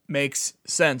 that makes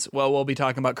sense. Well, we'll be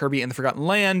talking about Kirby and the Forgotten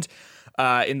Land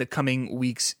in the coming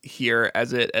weeks here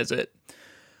as it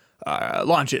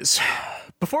launches.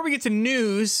 Before we get to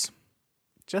news,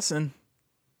 Justin,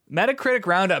 Metacritic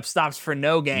Roundup stops for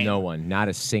no game. No one, not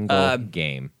a single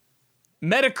game.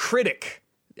 Metacritic,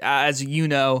 as you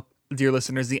know, dear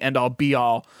listeners, the end-all,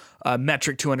 be-all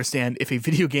metric to understand if a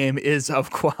video game is of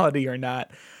quality or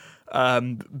not,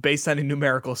 based on a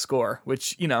numerical score,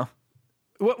 which, you know,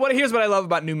 here's what I love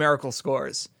about numerical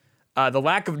scores. The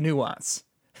lack of nuance.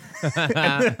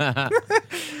 And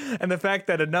the fact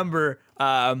that a number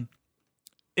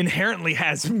inherently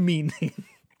has meaning.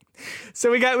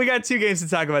 So we got 2 games to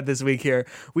talk about this week here.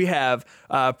 We have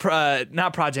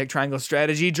not Project Triangle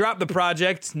Strategy. Drop the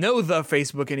project. No the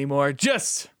Facebook anymore.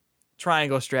 Just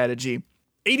Triangle Strategy.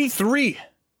 83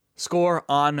 score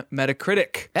on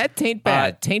Metacritic. That tain't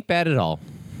bad. Tain't bad at all.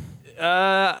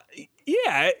 Yeah.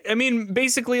 I mean,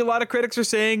 basically, a lot of critics are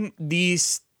saying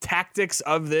these tactics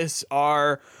of this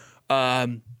are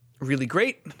really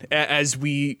great, as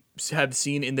we have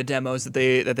seen in the demos that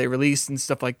they released and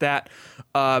stuff like that.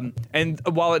 And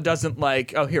while it doesn't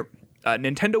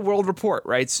Nintendo World Report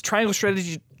writes, Triangle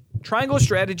Strategy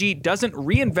doesn't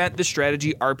reinvent the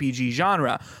strategy RPG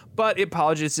genre, but it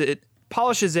polishes it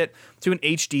to an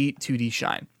HD 2D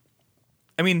shine.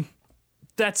 I mean,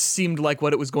 that seemed like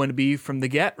what it was going to be from the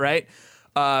get, right?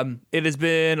 It has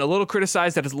been a little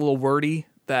criticized that it's a little wordy,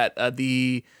 that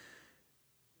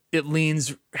it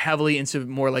leans heavily into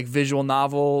more like visual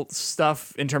novel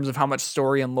stuff in terms of how much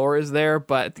story and lore is there.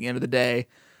 But at the end of the day,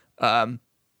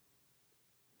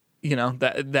 you know,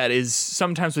 that is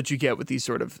sometimes what you get with these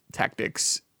sort of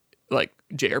tactics, like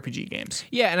JRPG games.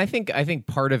 Yeah, and I think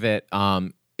part of it,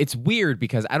 it's weird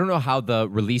because I don't know how the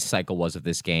release cycle was of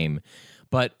this game,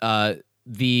 but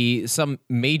some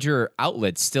major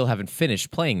outlets still haven't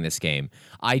finished playing this game.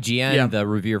 IGN, the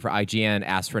reviewer for IGN,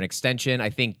 asked for an extension.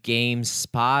 I think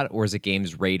GameSpot, or is it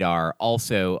Games Radar,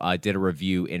 also did a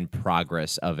review in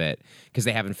progress of it because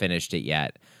they haven't finished it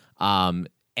yet. GameSpot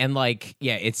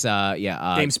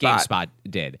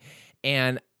did.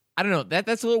 And I don't know,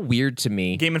 that's a little weird to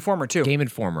me. Game Informer too. Game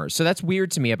Informer. So that's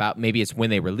weird to me about maybe it's when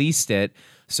they released it.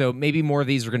 So maybe more of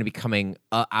these are going to be coming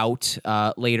out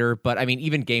later. But I mean,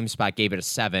 even GameSpot gave it a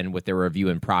 7 with their review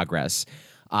in progress.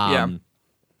 I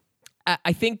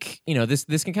think, you know,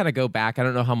 this can kind of go back. I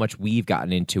don't know how much we've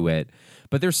gotten into it,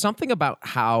 but there's something about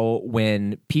how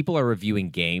when people are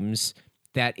reviewing games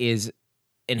that is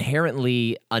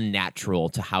inherently unnatural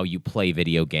to how you play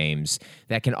video games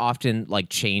that can often like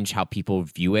change how people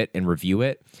view it and review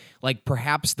it. Like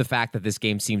perhaps the fact that this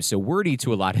game seems so wordy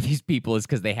to a lot of these people is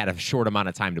because they had a short amount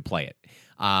of time to play it.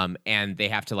 And they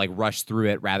have to like rush through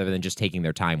it rather than just taking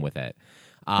their time with it.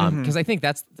 Because I think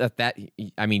that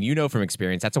I mean, you know from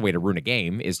experience, that's a way to ruin a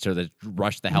game, is to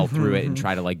rush the hell through it and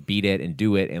try to like beat it and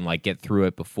do it and like get through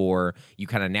it before you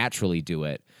kind of naturally do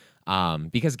it.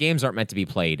 Because games aren't meant to be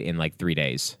played in like 3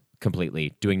 days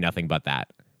completely, doing nothing but that.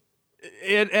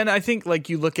 And I think like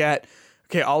you look at,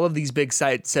 okay, all of these big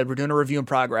sites said we're doing a review in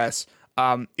progress.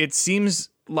 It seems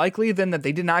likely then that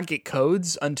they did not get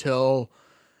codes until,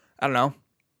 I don't know,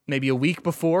 maybe a week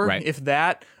before, right, if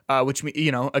that, which,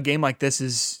 you know, a game like this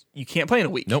is, you can't play in a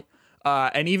week. Nope.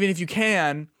 And even if you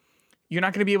can, you're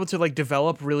not going to be able to like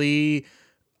develop really,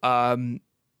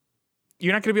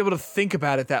 you're not going to be able to think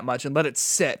about it that much and let it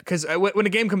sit. Because when a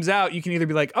game comes out, you can either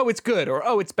be like, oh, it's good, or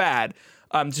oh, it's bad.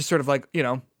 Just sort of like, you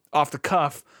know, off the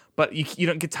cuff. But you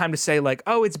don't get time to say like,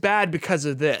 oh, it's bad because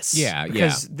of this. Yeah,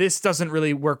 because this doesn't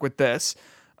really work with this.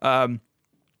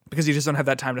 Because you just don't have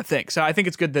that time to think. So I think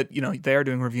it's good that, you know, they are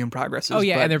doing review in progress. Oh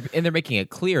yeah, and they're making it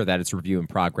clear that it's review in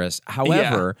progress.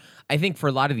 However, I think for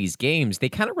a lot of these games, they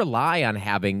kind of rely on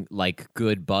having like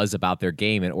good buzz about their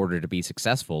game in order to be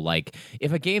successful. Like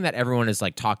if a game that everyone is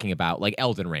like talking about, like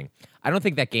Elden Ring, I don't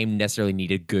think that game necessarily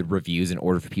needed good reviews in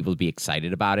order for people to be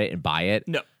excited about it and buy it.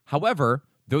 No. However,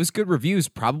 those good reviews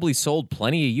probably sold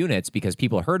plenty of units because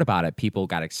people heard about it. People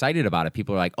got excited about it.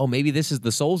 People are like, oh, maybe this is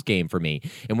the Souls game for me.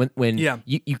 And when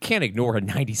you can't ignore a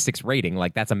 96 rating,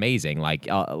 like that's amazing. Like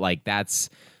that's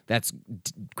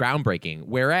groundbreaking.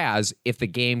 Whereas if the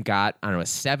game got, I don't know, a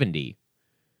 70,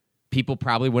 people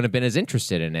probably wouldn't have been as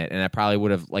interested in it, and it probably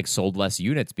would have like sold less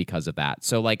units because of that.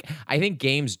 So like I think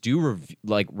games do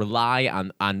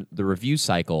rely on the review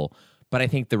cycle, but I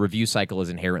think the review cycle is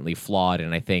inherently flawed,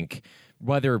 and I think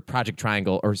whether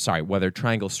Triangle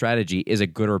Strategy is a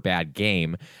good or bad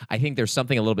game, I think there's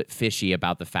something a little bit fishy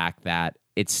about the fact that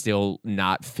it's still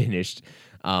not finished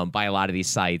by a lot of these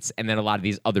sites, and then a lot of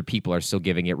these other people are still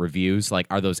giving it reviews. Like,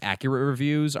 are those accurate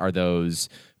reviews? Are those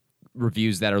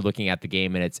reviews that are looking at the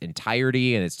game in its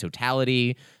entirety and its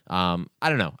totality? I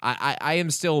don't know. I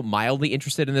am still mildly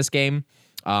interested in this game.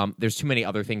 There's too many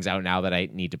other things out now that I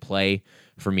need to play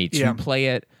for me to play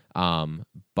it.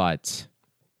 But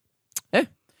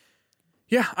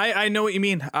yeah, I know what you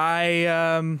mean.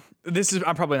 I'm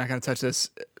probably not going to touch this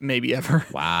maybe ever.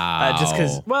 Wow. Just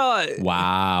because,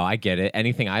 wow, I get it.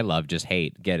 Anything I love, just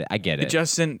hate. Get it. I get it.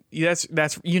 Justin, that's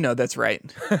right. You know that's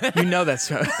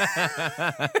right.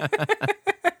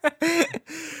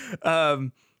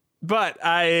 But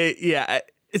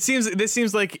this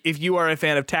seems like if you are a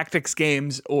fan of tactics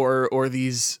games or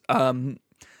these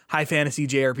high fantasy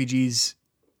JRPGs,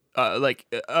 like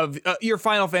of your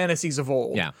Final Fantasies of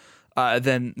old,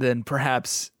 then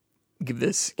perhaps give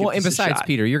this. And besides,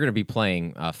 Peter, you're going to be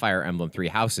playing Fire Emblem Three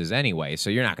Houses anyway, so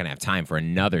you're not going to have time for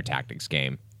another tactics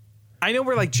game. I know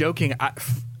we're like joking.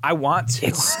 I want to.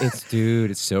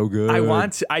 It's so good. I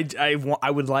want to.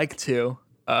 I would like to.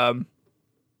 And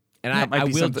I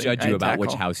will judge you about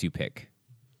which house you pick.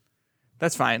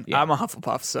 That's fine. Yeah. I'm a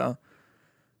Hufflepuff, so.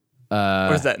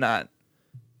 Or is that not?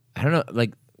 I don't know.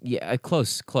 Like, yeah,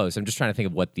 close. I'm just trying to think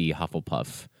of what the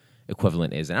Hufflepuff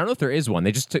equivalent is, and I don't know if there is one.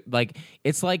 They just took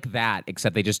it's like that,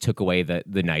 except they just took away the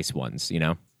nice ones, you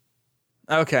know.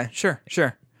 Okay, sure.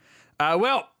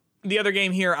 Well, the other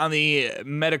game here on the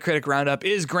Metacritic roundup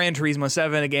is Gran Turismo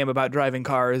 7, a game about driving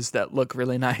cars that look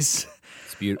really nice.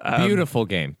 It's beautiful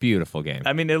game.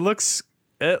 I mean, it looks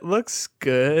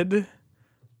good.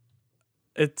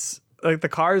 It's like the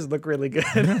cars look really good.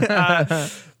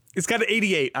 It's got an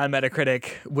 88 on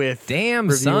Metacritic with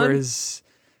reviewers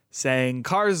saying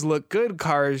cars look good,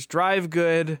 cars drive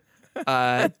good.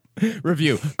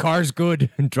 Review: cars good,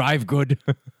 drive good.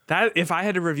 That if I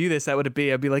had to review this, I'd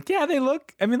be like, yeah, they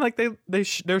look. I mean, like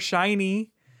they're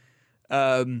shiny.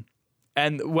 And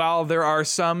while there are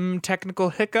some technical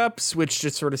hiccups, which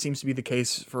just sort of seems to be the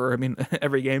case for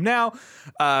every game now,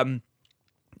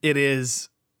 it is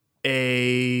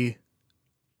a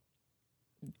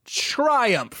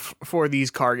triumph for these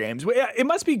car games. It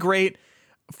must be great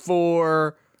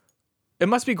for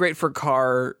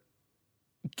car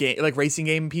game, like racing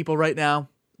game people right now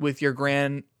with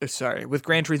Gran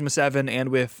Turismo 7 and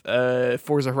with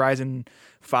Forza Horizon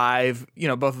 5.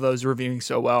 Both of those are reviewing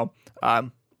so well.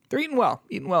 They're eating well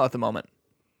at the moment.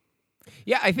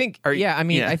 Yeah, I think.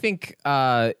 I think.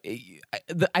 I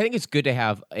think it's good to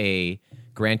have a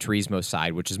Gran Turismo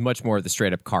side, which is much more of the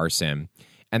straight up car sim,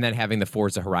 and then having the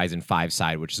Forza Horizon 5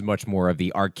 side, which is much more of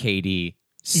the arcadey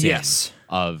sim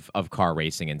of car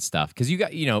racing and stuff. Because you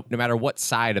got, no matter what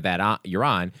side of that you're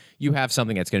on, you have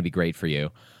something that's going to be great for you.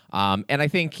 And I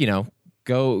think,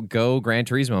 go Gran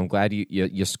Turismo. I'm glad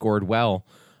you scored well.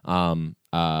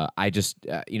 I just,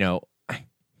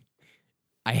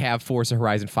 I have Forza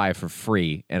Horizon 5 for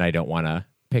free, and I don't want to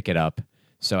pick it up.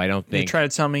 So I don't think you try to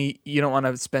tell me you don't want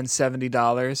to spend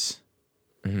 $70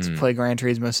 to play Gran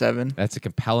Turismo 7. That's a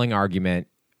compelling argument.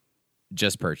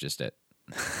 Just purchased it.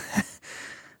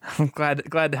 I'm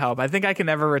glad to help. I think I can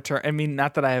never return. I mean,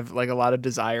 not that I have like a lot of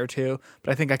desire to,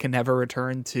 but I think I can never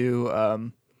return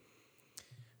to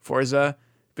Forza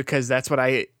because that's what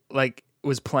I like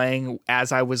was playing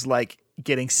as I was like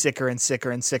getting sicker and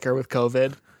sicker and sicker with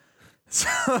COVID.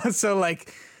 So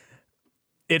like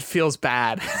it feels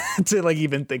bad to like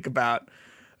even think about.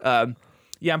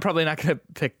 Yeah, I'm probably not going to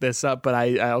pick this up, but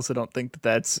I also don't think that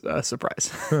that's a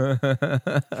surprise.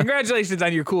 Congratulations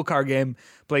on your cool car game,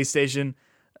 PlayStation.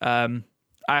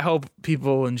 I hope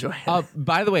people enjoy it.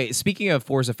 By the way, speaking of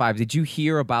Forza 5, did you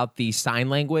hear about the sign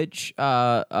language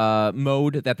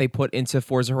mode that they put into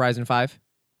Forza Horizon 5?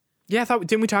 Yeah,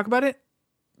 didn't we talk about it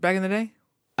back in the day?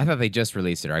 I thought they just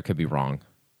released it, or I could be wrong.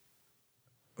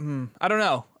 I don't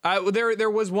know.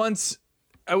 There was once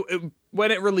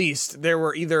when it released, there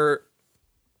were either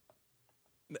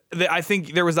I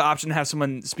think there was the option to have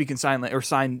someone speak in sign or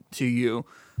sign to you,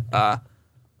 but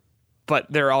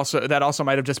that also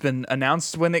might have just been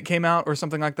announced when it came out or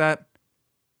something like that.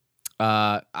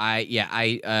 I'm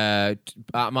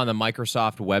on the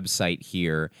Microsoft website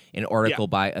here, an article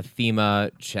by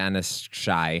Athema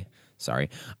Chanishai. Sorry.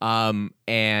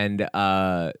 And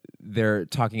they're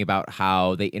talking about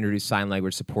how they introduce sign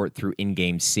language support through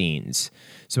in-game scenes.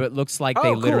 So it looks like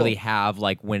they literally have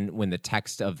like when the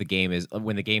text of the game is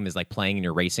when the game is like playing and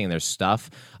you're racing and there's stuff,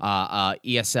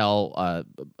 ESL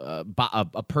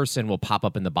a person will pop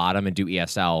up in the bottom and do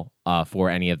ESL for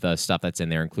any of the stuff that's in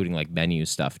there, including like menu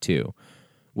stuff too.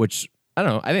 Which I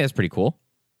don't know. I think that's pretty cool.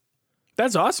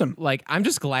 That's awesome. Like, I'm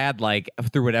just glad, like,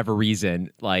 through whatever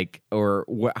reason, like, or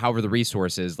however the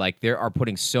resources, like, they are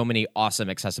putting so many awesome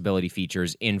accessibility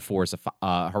features in Forza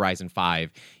Horizon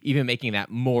 5, even making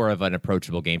that more of an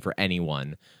approachable game for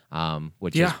anyone,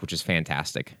 which is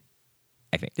fantastic,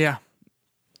 I think. Yeah.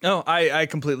 No, I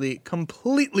completely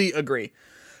agree.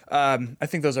 I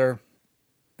think those are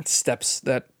steps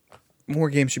that more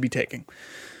games should be taking.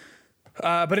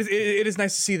 But it is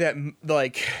nice to see that,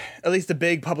 like, at least the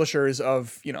big publishers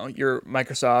of, you know, your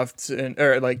Microsoft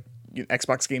or like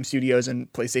Xbox Game Studios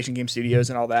and PlayStation Game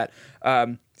Studios and all that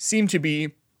seem to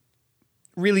be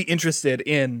really interested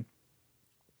in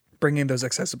bringing those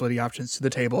accessibility options to the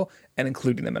table and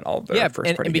including them in all of their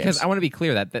first party and because games. I want to be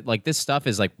clear that like this stuff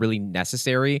is like really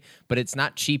necessary, but it's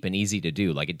not cheap and easy to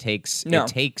do. Like it takes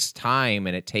time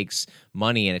and it takes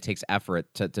money and it takes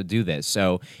effort to do this.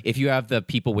 So if you have the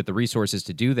people with the resources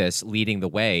to do this leading the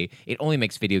way, it only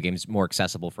makes video games more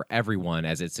accessible for everyone,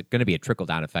 as it's going to be a trickle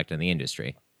down effect in the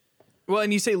industry. Well,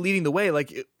 and you say leading the way,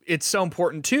 like it's so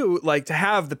important too, like to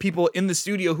have the people in the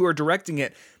studio who are directing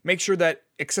it make sure that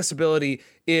accessibility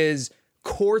is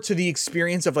core to the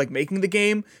experience of like making the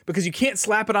game, because you can't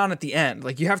slap it on at the end.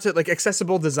 Like you have to, like,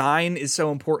 accessible design is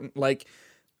so important, like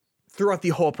throughout the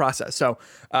whole process. So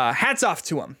hats off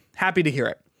to them. Happy to hear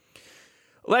it.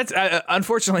 Let's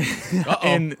unfortunately,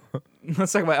 and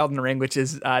let's talk about Elden Ring, which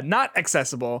is not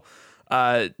accessible.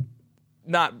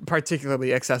 Not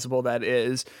particularly accessible, that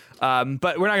is.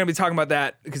 But we're not going to be talking about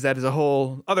that because that is a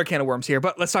whole other can of worms here.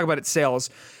 But let's talk about its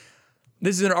sales.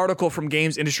 This is an article from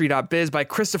GamesIndustry.biz by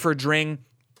Christopher Dring.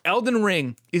 Elden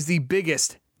Ring is the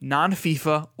biggest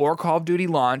non-FIFA or Call of Duty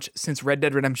launch since Red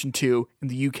Dead Redemption 2 in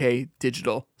the UK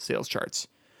digital sales charts.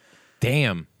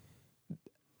 Damn.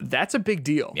 That's a big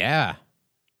deal. Yeah.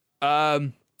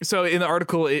 So in the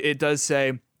article, it does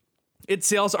say its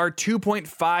sales are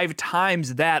 2.5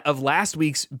 times that of last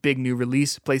week's big new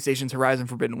release, PlayStation's Horizon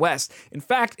Forbidden West. In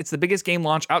fact, it's the biggest game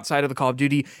launch outside of the Call of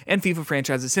Duty and FIFA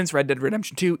franchises since Red Dead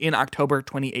Redemption 2 in October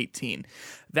 2018.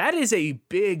 That is a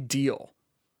big deal.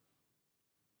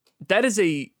 That is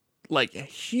a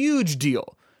huge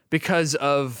deal because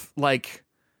of, like,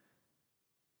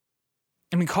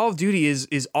 I mean, Call of Duty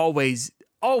is always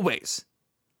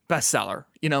bestseller,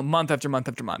 you know, month after month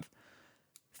after month.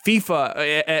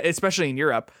 FIFA, especially in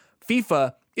Europe,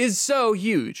 FIFA is so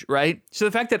huge, right? So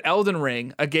the fact that Elden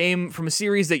Ring, a game from a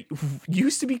series that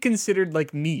used to be considered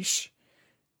like niche,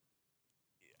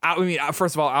 I mean,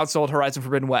 first of all, outsold Horizon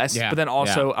Forbidden West, but then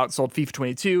also outsold FIFA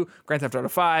 22, Grand Theft Auto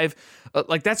 5.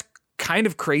 Like, that's kind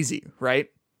of crazy,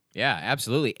 right? Yeah,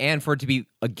 absolutely. And for it to be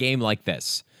a game like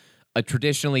this, a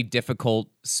traditionally difficult,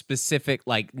 specific,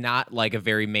 like not like a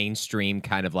very mainstream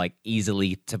kind of like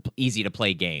easy to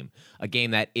play game, a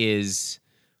game that is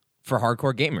for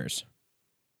hardcore gamers.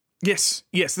 Yes.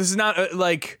 This is not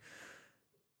this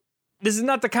is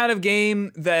not the kind of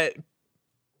game that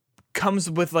comes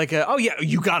with like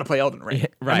you got to play Elden Ring.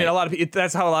 Right. I mean,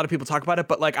 that's how a lot of people talk about it,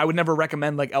 but like I would never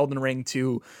recommend like Elden Ring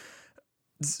to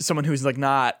someone who's like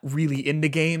not really into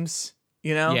games,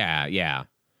 you know? Yeah.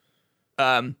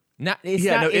 Um,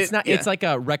 It's like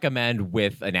a recommend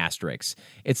with an asterisk.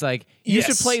 It's like you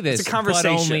should play this, it's a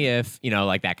conversation. but only if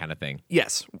like that kind of thing.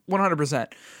 Yes, 100%.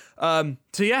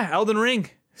 So yeah, Elden Ring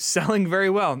selling very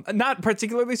well. Not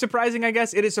particularly surprising, I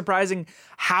guess. It is surprising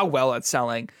how well it's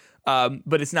selling.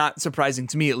 But it's not surprising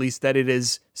to me, at least, that it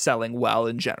is selling well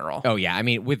in general. Oh yeah, I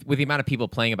mean, with the amount of people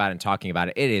playing about it and talking about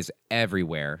it, it is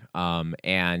everywhere.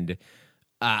 And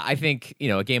I think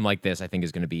a game like this, I think,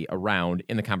 is going to be around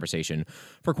in the conversation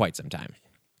for quite some time.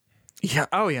 Yeah.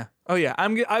 Oh yeah.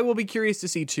 I will be curious to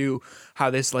see too how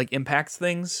this like impacts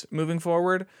things moving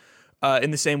forward.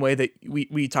 In the same way that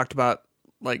we talked about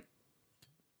like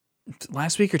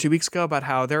last week or 2 weeks ago about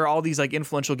how there are all these like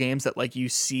influential games that like you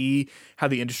see how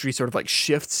the industry sort of like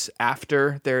shifts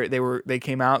after they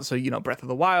came out. So Breath of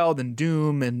the Wild and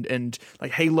Doom and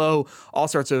like Halo, all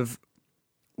sorts of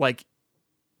like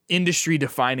industry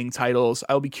defining titles.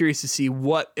 I'll be curious to see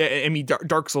what I mean.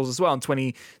 Dark Souls as well in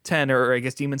 2010, or I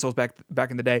guess Demon Souls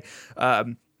back in the day.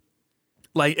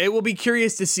 Like it will be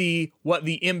curious to see what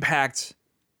the impact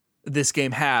this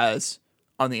game has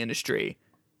on the industry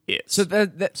is. So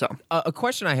a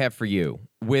question I have for you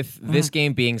with this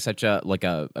game being such a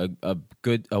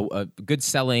good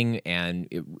selling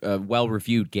and a well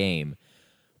reviewed game,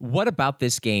 what about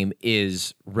this game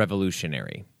is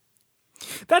revolutionary?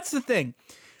 That's the thing.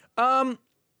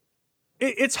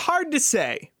 It's hard to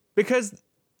say because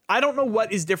I don't know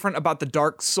what is different about the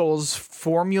Dark Souls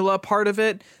formula part of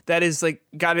it that is like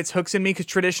got its hooks in me, because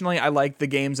traditionally I like the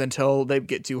games until they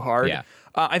get too hard. Yeah.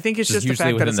 I think it's just the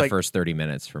usually fact that it's within the like first 30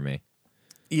 minutes for me.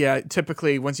 Yeah,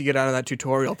 typically once you get out of that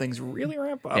tutorial, things really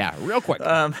ramp up. Yeah, real quick.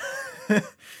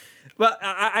 But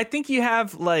I think you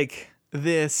have like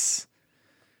this.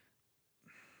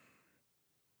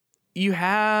 You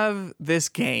have this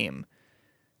game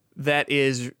that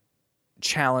is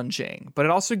challenging, but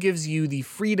it also gives you the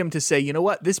freedom to say, you know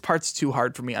what, this part's too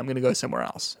hard for me. I'm going to go somewhere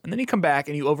else. And then you come back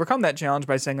and you overcome that challenge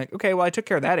by saying like, okay, well, I took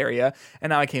care of that area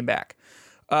and now I came back.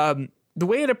 The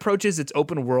way it approaches its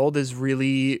open world is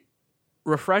really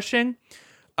refreshing,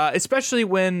 especially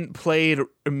when played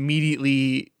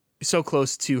immediately so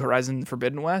close to Horizon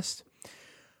Forbidden West.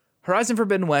 Horizon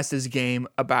Forbidden West is a game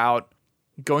about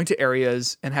going to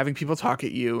areas and having people talk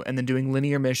at you and then doing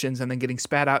linear missions and then getting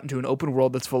spat out into an open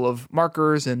world that's full of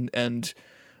markers and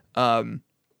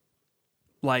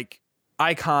like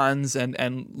icons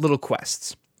and little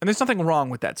quests. And there's nothing wrong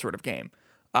with that sort of game.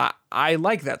 I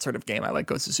like that sort of game. I like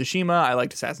Ghost of Tsushima. I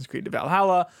liked Assassin's Creed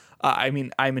Valhalla. I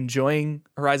mean, I'm enjoying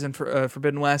Horizon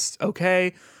Forbidden West.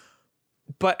 Okay.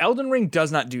 But Elden Ring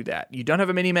does not do that. You don't have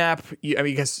a mini map.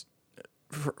 I guess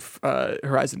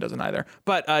Horizon doesn't either.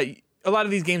 But a lot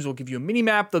of these games will give you a mini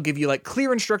map. They'll give you like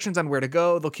clear instructions on where to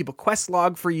go. They'll keep a quest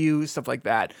log for you, stuff like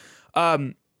that.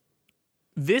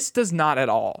 This does not at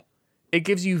all. It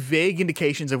gives you vague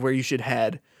indications of where you should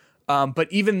head.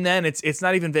 But even then, it's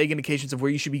not even vague indications of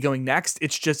where you should be going next.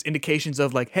 It's just indications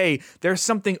of like, hey, there's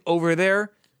something over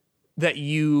there that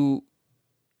you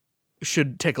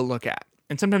should take a look at.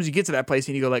 And sometimes you get to that place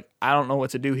and you go like, I don't know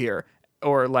what to do here.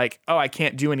 Or like, oh, I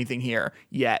can't do anything here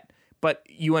yet. But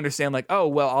you understand like, oh,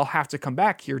 well, I'll have to come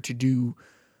back here to do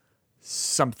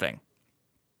something.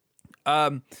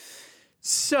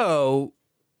 So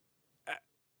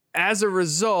as a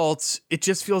result, it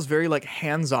just feels very like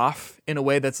hands off in a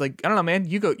way that's like, I don't know, man,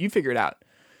 you figure it out.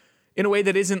 In a way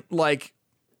that isn't like,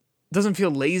 doesn't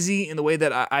feel lazy, in the way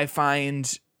that I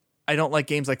find I don't like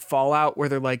games like Fallout where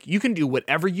they're like, you can do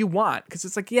whatever you want. Cause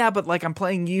it's like, yeah, but like I'm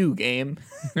playing you, game,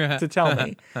 to tell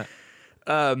me.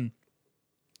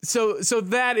 So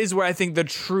that is where I think the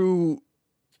true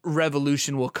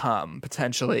revolution will come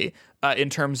potentially, in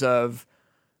terms of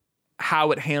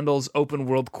how it handles open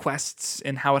world quests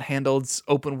and how it handles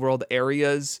open world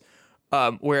areas.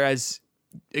 Whereas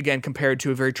again, compared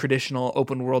to a very traditional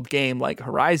open world game like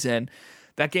Horizon,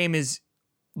 that game is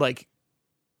like,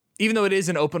 even though it is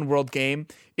an open world game,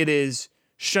 it is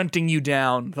shunting you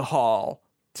down the hall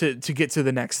to get to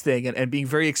the next thing and being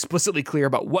very explicitly clear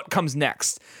about what comes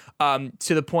next,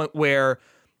 to the point where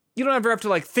you don't ever have to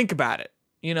like think about it.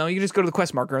 You just go to the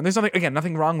quest marker, and there's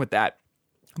nothing wrong with that.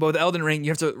 But with Elden Ring,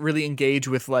 you have to really engage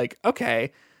with like,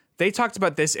 okay, they talked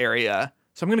about this area,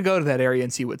 so I'm going to go to that area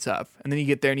and see what's up. And then you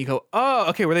get there and you go, oh,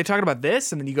 okay, were they talking about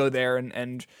this? And then you go there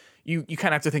and you kind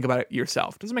of have to think about it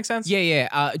yourself. Does it make sense?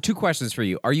 Yeah. 2 questions for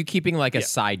you. Are you keeping like a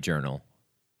side journal?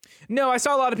 No, I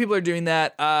saw a lot of people are doing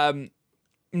that.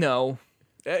 No.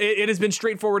 It has been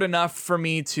straightforward enough for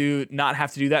me to not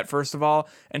have to do that, first of all.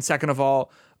 And second of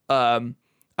all,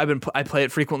 I I play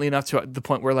it frequently enough to the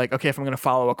point where like, okay, if I'm going to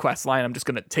follow a quest line, I'm just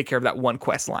going to take care of that one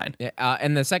quest line. Yeah,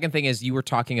 and the second thing is you were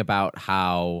talking about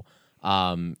how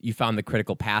you found the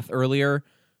critical path earlier.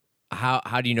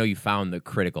 How do you know you found the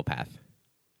critical path?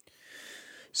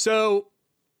 So,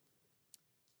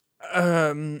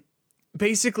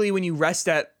 basically, when you rest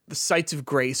at the sites of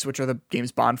grace, which are the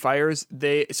game's bonfires,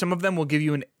 some of them will give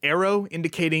you an arrow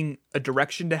indicating a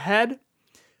direction to head,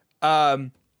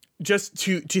 just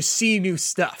to see new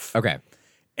stuff. Okay.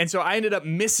 And so I ended up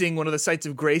missing one of the sites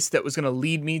of grace that was going to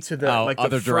lead me to the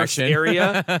other first direction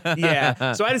area.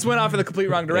 Yeah. So I just went off in the complete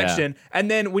wrong direction. Yeah. And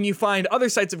then when you find other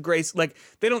sites of grace, like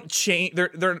they don't change.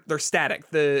 They're static.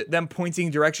 Them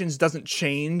pointing directions doesn't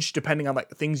change depending on like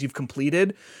the things you've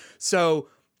completed. So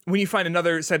when you find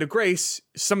another site of grace,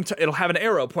 it'll have an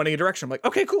arrow pointing a direction. I'm like,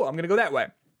 okay, cool. I'm going to go that way.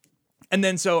 And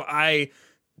then so I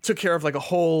took care of like a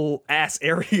whole ass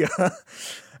area.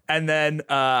 And then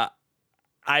I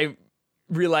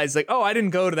realized like, oh, I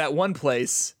didn't go to that one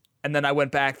place. And then I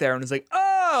went back there and was like,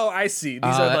 oh, I see. These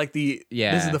are like this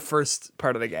is the first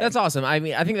part of the game. That's awesome. I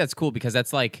mean, I think that's cool because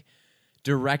that's like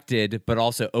directed, but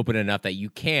also open enough that you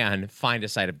can find a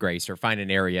site of grace or find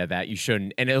an area that you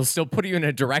shouldn't, and it'll still put you in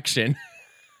a direction.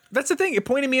 That's the thing. It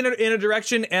pointed me in a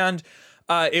direction, and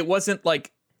it wasn't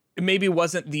like, it maybe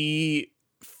wasn't the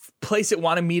place it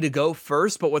wanted me to go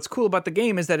first. But what's cool about the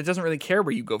game is that it doesn't really care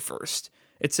where you go first.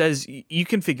 It says you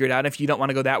can figure it out. If you don't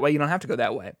want to go that way, you don't have to go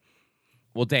that way.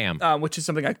 Well, damn. Which is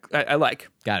something I like.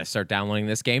 Got to start downloading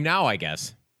this game now, I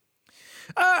guess.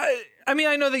 I mean,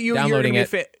 I know that you're downloading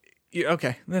it.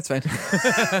 Okay, that's fine.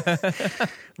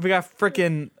 We got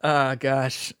freaking,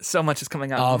 gosh, so much is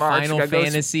coming out. Oh, Final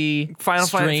Fantasy,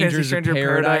 Strangers of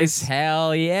Paradise.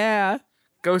 Hell yeah.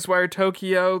 Ghostwire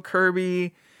Tokyo,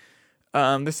 Kirby.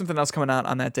 There's something else coming out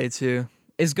on that day too.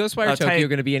 Is Ghostwire Tokyo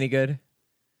going to be any good?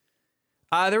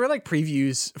 There were like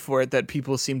previews for it that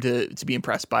people seem to be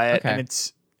impressed by it, and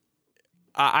it's.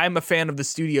 I'm a fan of the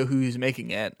studio who's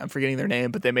making it. I'm forgetting their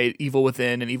name, but they made Evil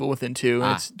Within and Evil Within 2,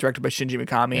 and it's directed by Shinji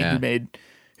Mikami,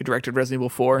 who directed Resident Evil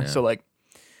 4. Yeah. So like,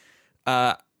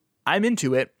 I'm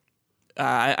into it.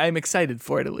 I'm excited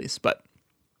for it at least. But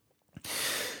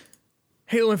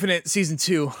Halo Infinite Season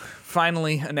 2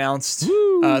 finally announced.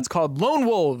 It's called Lone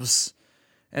Wolves.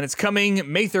 And it's coming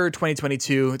May 3rd,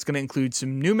 2022. It's going to include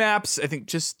some new maps. I think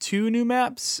just 2 new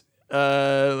maps.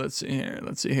 Let's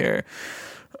see here.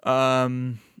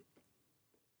 Yep,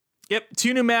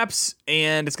 2 new maps,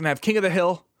 and it's going to have King of the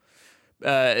Hill.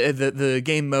 The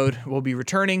game mode will be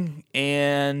returning.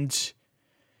 And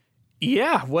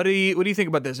yeah, what do you think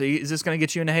about this? Is this going to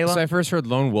get you into Halo? So I first heard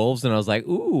Lone Wolves, and I was like,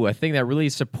 ooh, I think that really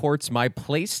supports my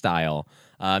play style.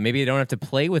 Maybe I don't have to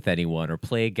play with anyone or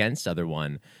play against other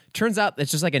one. Turns out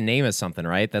it's just like a name of something,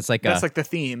 right? That's like the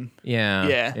theme.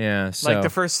 Yeah. So, like the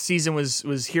first season was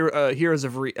Heroes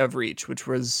of Reach, which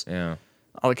was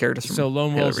all the characters from So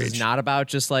Lone Wolves is not about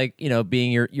just like,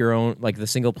 being your own, like the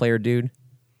single player dude?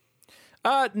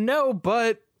 No,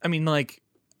 but I mean, like,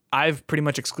 I've pretty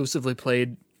much exclusively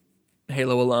played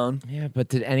Halo alone. Yeah, but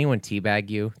did anyone teabag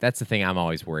you? That's the thing I'm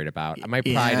always worried about. My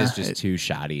pride is just too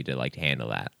shoddy to like handle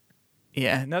that.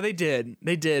 Yeah, no, they did,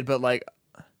 but like,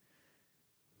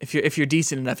 if you're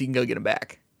decent enough, you can go get them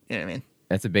back. You know what I mean?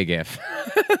 That's a big if.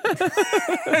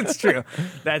 That's true.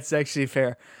 That's actually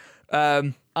fair.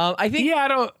 I think. Yeah, I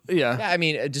don't. Yeah. I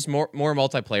mean, just more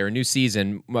multiplayer, new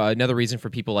season. Another reason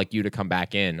for people like you to come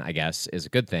back in, I guess, is a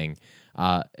good thing.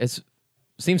 It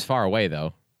seems far away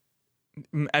though.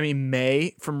 I mean,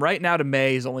 May, from right now to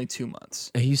May is only 2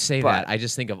 months. You say that. I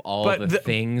just think of all the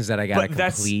things that I gotta complete.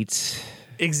 That's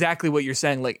exactly what you're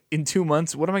saying. Like in 2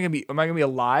 months, what am I gonna be? Am I gonna be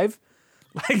alive?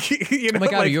 Like, oh my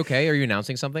God, are you okay? Are you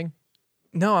announcing something?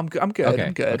 No, I'm good. Okay.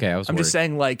 I'm good. Okay, I'm just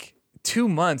saying, like 2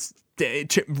 months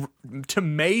to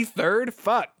May 3rd.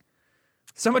 Fuck.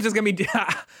 So much is gonna be.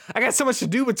 I got so much to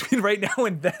do between right now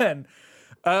and then.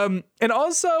 And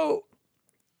also,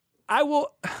 I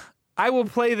will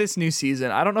play this new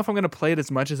season. I don't know if I'm gonna play it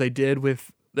as much as I did with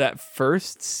that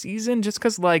first season, just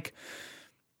because, like,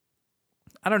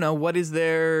 I don't know, what is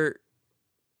there.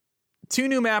 2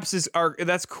 new maps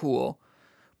that's cool.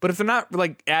 But if they're not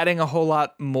like adding a whole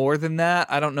lot more than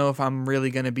that, I don't know if I'm really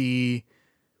going to be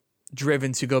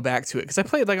driven to go back to it. Because I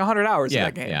played like 100 hours of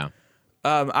that game. Yeah.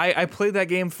 I played that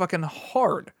game fucking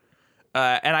hard.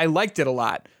 And I liked it a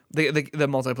lot. The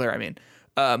multiplayer, I mean.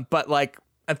 But like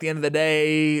at the end of the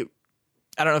day,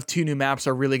 I don't know if 2 new maps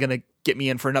are really going to get me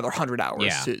in for another 100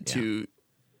 hours to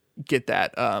get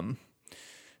that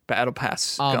battle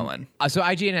pass going. So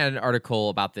IGN had an article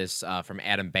about this from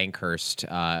Adam Bankhurst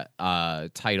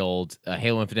titled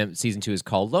Halo Infinite Season 2 is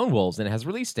called Lone Wolves, and it has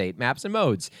release date, maps, and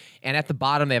modes. And at the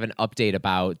bottom, they have an update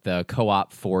about the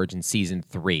co-op Forge in Season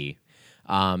 3.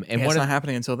 It's not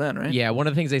happening until then, right? Yeah, one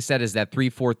of the things they said is that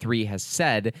 343 has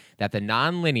said that the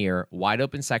non-linear,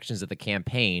 wide-open sections of the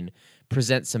campaign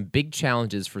present some big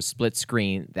challenges for split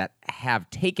screen that have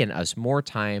taken us more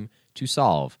time to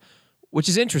solve, which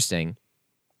is interesting.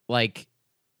 Like,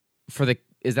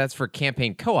 that's for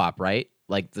campaign co-op, right?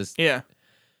 Like this. Yeah.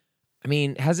 I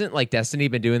mean, hasn't like Destiny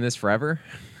been doing this forever?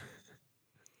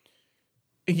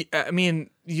 I mean,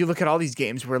 you look at all these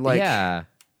games where like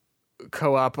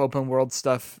co-op open world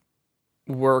stuff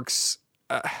works.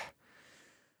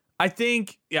 I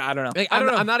think, I don't know. Like,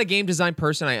 I'm not a game design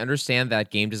person. I understand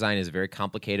that game design is a very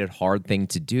complicated, hard thing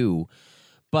to do.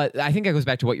 But I think that goes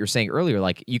back to what you were saying earlier.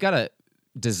 Like, you got to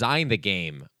design the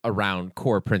game around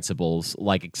core principles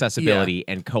like accessibility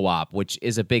and co-op, which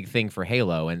is a big thing for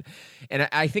Halo. And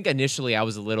I think initially I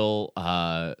was a little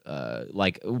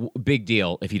big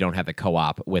deal if you don't have the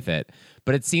co-op with it.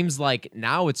 But it seems like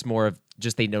now it's more of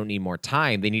just they don't need more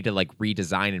time. They need to like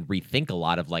redesign and rethink a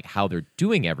lot of like how they're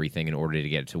doing everything in order to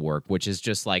get it to work, which is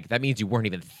just like that means you weren't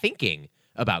even thinking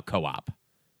about co-op.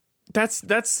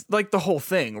 That's like the whole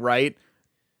thing, right?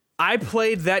 I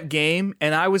played that game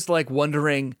and I was like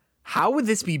wondering, how would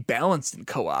this be balanced in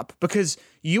co-op? Because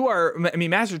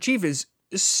Master Chief is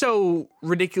so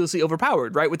ridiculously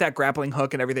overpowered, right? With that grappling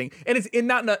hook and everything. And it's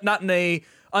not in a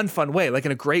unfun way, like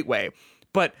in a great way.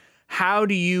 But how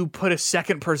do you put a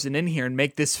second person in here and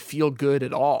make this feel good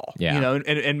at all? Yeah. You know,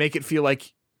 and make it feel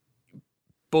like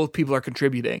both people are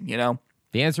contributing, you know?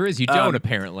 The answer is you don't,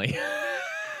 apparently.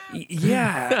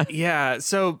 Yeah.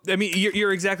 So, I mean,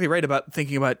 you're exactly right about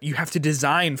thinking about you have to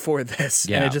design for this.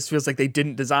 Yeah. And it just feels like they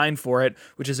didn't design for it,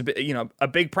 which is a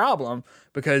big problem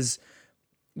because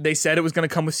they said it was going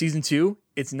to come with Season 2.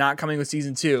 It's not coming with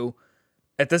Season 2.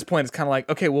 At this point, it's kind of like,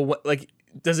 okay, well, what, like,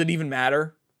 does it even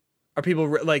matter? Are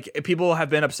people people have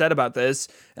been upset about this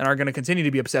and are going to continue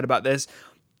to be upset about this?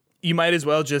 You might as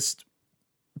well just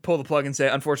pull the plug and say,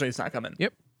 unfortunately, it's not coming.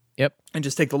 Yep. And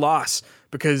just take the loss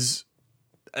because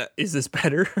is this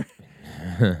better?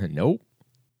 Nope.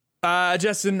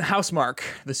 Justin, Housemarque,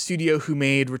 the studio who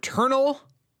made Returnal,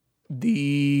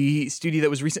 the studio that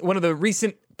was one of the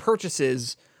recent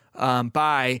purchases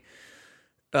by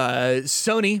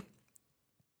Sony,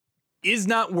 is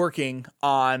working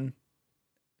on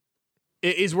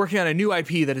a new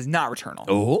IP that is not Returnal.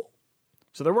 Oh.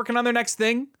 So they're working on their next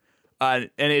thing, and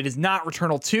it is not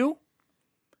Returnal 2.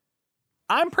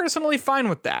 I'm personally fine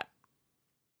with that.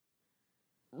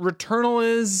 Returnal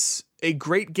is a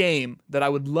great game that I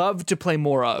would love to play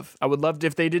more of. I would love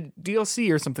if they did DLC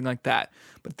or something like that.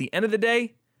 But at the end of the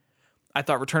day, I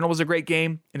thought Returnal was a great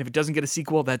game, and if it doesn't get a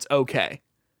sequel, that's okay.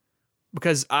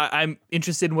 Because I'm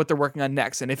interested in what they're working on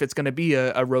next, and if it's going to be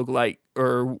a roguelite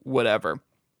or whatever.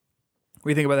 What do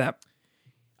you think about that?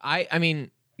 I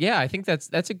mean, yeah, I think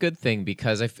that's a good thing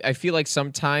because I feel like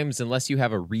sometimes, unless you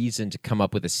have a reason to come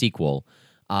up with a sequel,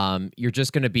 you're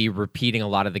just going to be repeating a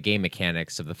lot of the game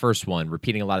mechanics of the first one,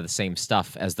 repeating a lot of the same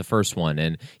stuff as the first one.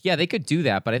 And yeah, they could do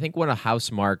that, but I think one of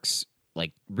Housemarque's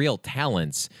like real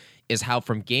talents is how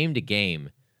from game to game,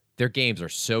 their games are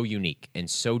so unique and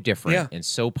so different and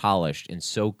so polished and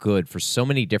so good for so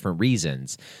many different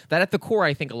reasons that at the core,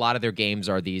 I think a lot of their games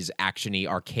are these actiony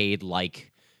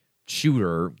arcade-like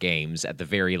shooter games at the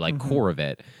very like core of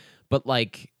it. But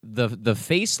like the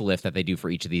facelift that they do for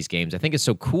each of these games, I think is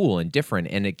so cool and different,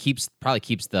 and it probably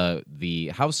keeps the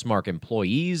Housemarque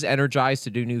employees energized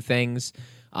to do new things.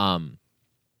 I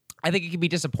think it can be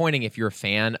disappointing if you're a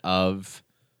fan of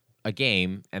a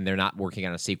game and they're not working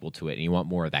on a sequel to it and you want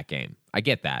more of that game. I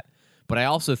get that. But I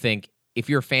also think if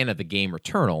you're a fan of the game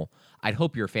Returnal, I'd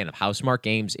hope you're a fan of Housemarque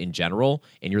games in general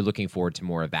and you're looking forward to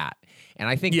more of that. And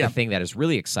I think the thing that is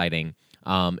really exciting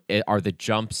are the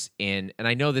jumps in, and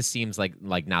I know this seems like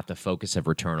not the focus of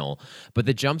Returnal, but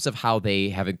the jumps of how they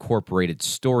have incorporated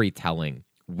storytelling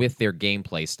with their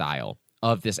gameplay style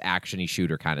of this actiony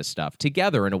shooter kind of stuff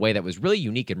together in a way that was really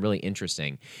unique and really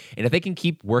interesting. And if they can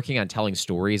keep working on telling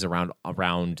stories around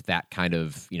that kind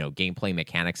of, gameplay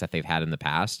mechanics that they've had in the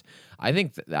past, I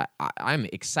think that I'm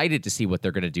excited to see what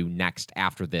they're going to do next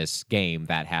after this game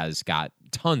that has got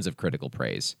tons of critical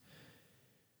praise.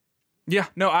 Yeah,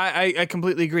 no, I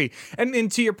completely agree.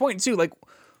 And to your point too, like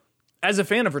as a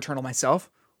fan of Returnal myself,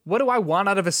 what do I want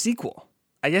out of a sequel?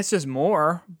 I guess just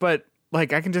more, but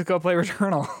like I can just go play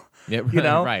Returnal. Yeah,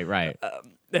 right.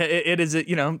 It is,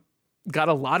 got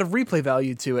a lot of replay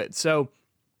value to it. So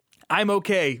I'm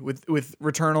okay with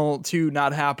Returnal 2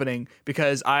 not happening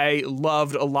because I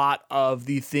loved a lot of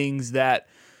the things that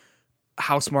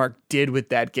Housemarque did with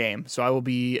that game. So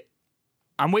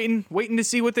I'm waiting to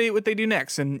see what they do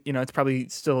next. And it's probably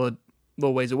still a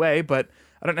little ways away, but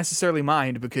I don't necessarily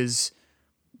mind because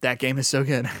that game is so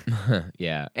good.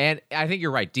 Yeah. And I think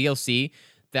you're right. DLC,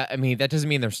 that doesn't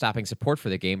mean they're stopping support for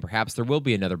the game. Perhaps there will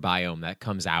be another biome that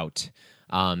comes out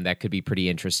that could be pretty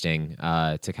interesting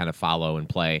to kind of follow and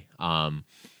play.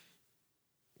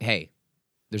 Hey,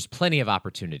 there's plenty of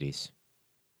opportunities.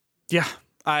 Yeah,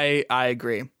 I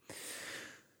agree.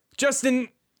 Justin,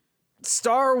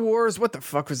 Star Wars, what the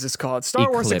fuck was this called?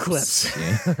 Star Wars Eclipse.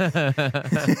 Yeah.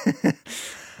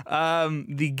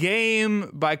 The game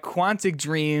by Quantic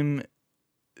Dream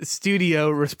studio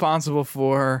responsible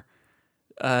for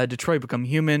Detroit Become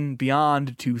Human,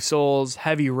 Beyond Two Souls,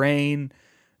 Heavy Rain,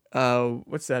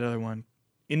 what's that other one?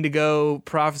 Indigo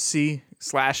Prophecy /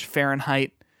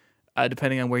 Fahrenheit,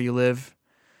 depending on where you live.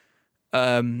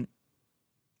 They're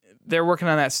working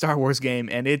on that Star Wars game,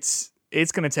 and it's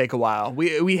going to take a while.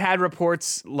 We had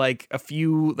reports like a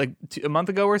month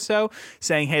ago or so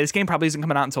saying, hey, this game probably isn't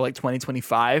coming out until like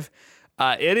 2025.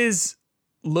 It is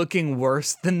looking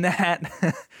worse than that.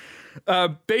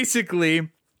 Basically,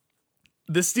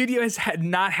 the studio had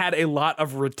not had a lot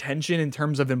of retention in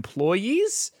terms of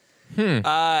employees.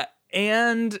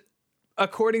 And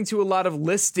according to a lot of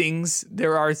listings,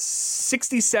 there are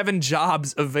 67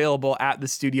 jobs available at the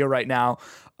studio right now.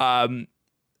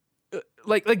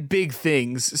 Like big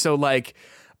things. So like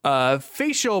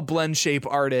facial blend shape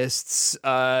artists,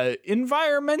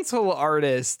 environmental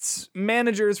artists,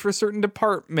 managers for certain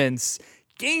departments,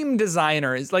 game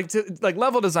designers, like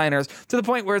level designers, to the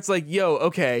point where it's like, yo,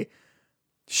 okay,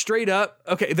 straight up,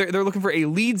 okay, they're looking for a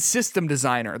lead system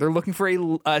designer. They're looking for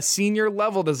a senior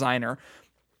level designer.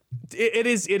 It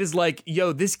is like,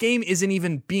 yo, this game isn't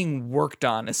even being worked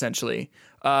on, essentially.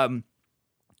 And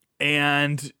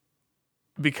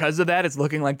because of that, it's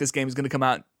looking like this game is going to come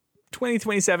out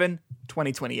 2027,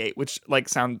 2028, which like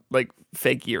sound like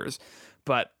fake years.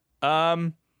 But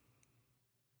that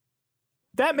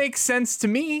makes sense to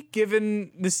me,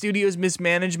 given the studio's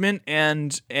mismanagement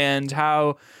and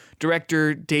how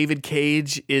director David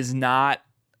Cage is not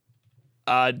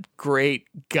a great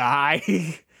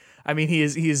guy. I mean,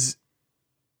 he's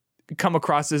come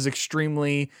across as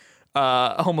extremely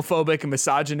homophobic and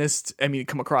misogynist.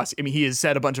 He has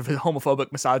said a bunch of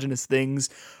homophobic, misogynist things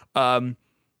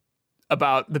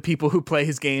about the people who play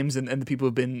his games and the people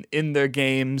who've been in their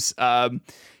games.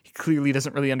 He clearly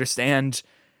doesn't really understand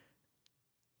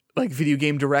like video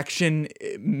game direction,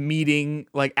 meeting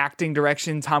like acting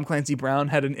direction. Tom Clancy Brown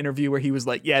had an interview where he was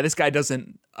like, yeah, this guy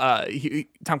doesn't,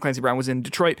 Tom Clancy Brown was in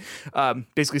Detroit,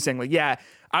 basically saying like, yeah,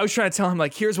 I was trying to tell him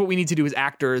like, here's what we need to do as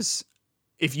actors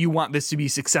if you want this to be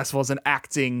successful as an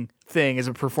acting thing, as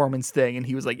a performance thing. And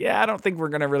he was like, yeah, I don't think we're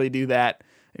going to really do that.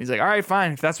 And he's like, all right,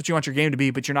 fine. If that's what you want your game to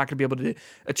be, but you're not going to be able to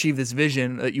achieve this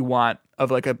vision that you want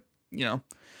of like a,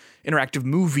 interactive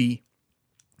movie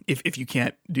if you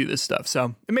can't do this stuff.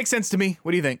 So it makes sense to me.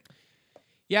 What do you think?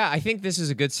 Yeah, I think this is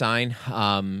a good sign.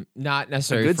 Not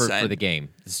necessarily for the game,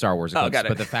 the Star Wars Eclipse,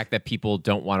 but the fact that people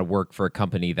don't want to work for a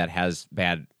company that has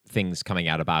bad things coming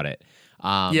out about it.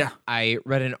 I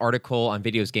read an article on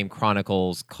Videos Game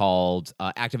Chronicles called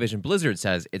Activision Blizzard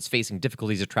says it's facing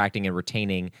difficulties attracting and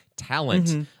retaining talent.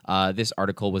 Mm-hmm. This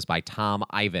article was by Tom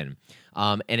Ivan.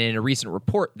 And in a recent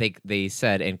report, they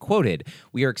said, and quoted,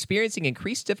 "We are experiencing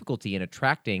increased difficulty in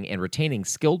attracting and retaining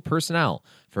skilled personnel.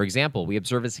 For example, we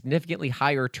observe a significantly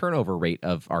higher turnover rate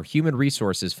of our human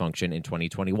resources function in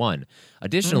 2021.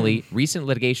 Additionally, recent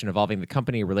litigation involving the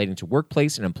company relating to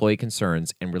workplace and employee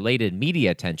concerns and related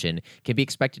media attention can be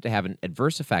expected to have an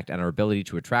adverse effect on our ability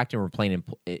to attract and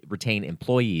retain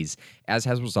employees, as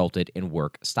has resulted in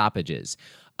work stoppages."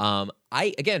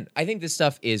 I think this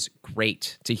stuff is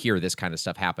great to hear this kind of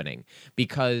stuff happening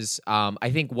because I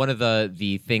think one of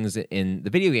the things in the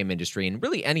video game industry and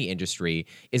really any industry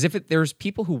is if there's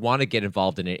people who want to get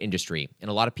involved in an industry,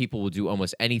 and a lot of people will do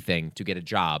almost anything to get a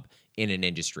job in an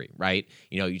industry, right?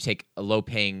 You take a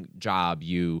low-paying job,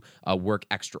 you work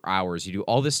extra hours, you do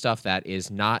all this stuff that is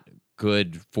not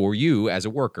good for you as a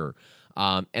worker.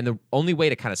 And the only way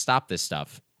to kind of stop this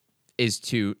stuff is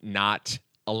to not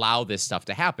allow this stuff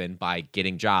to happen by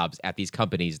getting jobs at these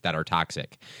companies that are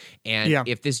toxic. And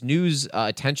if this news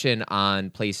attention on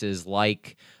places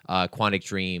like Quantic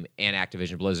Dream and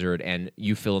Activision Blizzard, and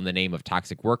you fill in the name of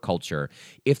toxic work culture,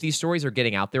 if these stories are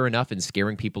getting out there enough and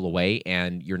scaring people away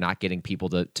and you're not getting people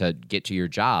to get to your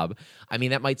job, I mean,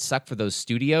 that might suck for those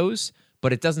studios,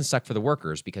 but it doesn't suck for the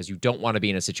workers because you don't want to be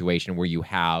in a situation where you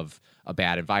have a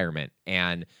bad environment.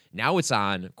 And now it's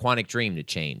on Quantic Dream to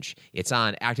change. It's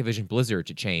on Activision Blizzard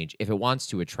to change if it wants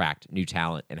to attract new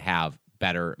talent and have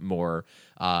better, more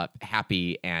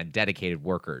happy and dedicated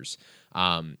workers.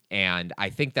 And I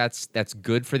think that's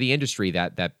good for the industry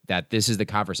that this is the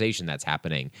conversation that's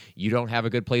happening. You don't have a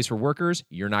good place for workers,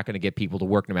 you're not going to get people to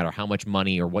work no matter how much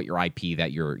money or what your IP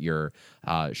that you're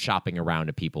shopping around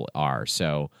to people are.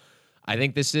 So I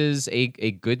think this is a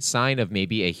good sign of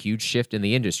maybe a huge shift in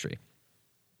the industry.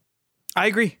 I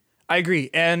agree.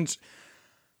 And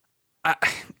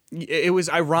it was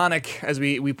ironic, as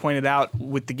we pointed out,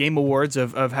 with the Game Awards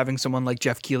of having someone like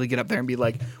Jeff Keighley get up there and be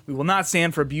like, we will not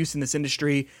stand for abuse in this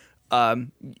industry.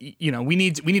 We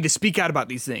need to speak out about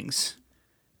these things.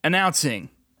 Announcing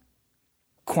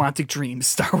Quantic Dream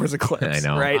Star Wars Eclipse. I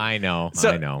know. Right? I know.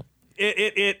 So I know.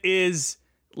 It is,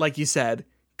 like you said,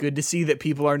 good to see that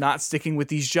people are not sticking with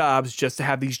these jobs just to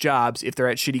have these jobs if they're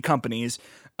at shitty companies.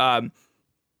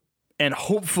 And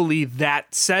hopefully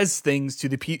that says things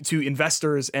to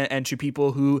investors and to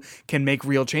people who can make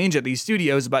real change at these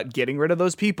studios about getting rid of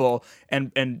those people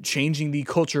and changing the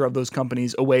culture of those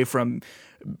companies away from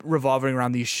revolving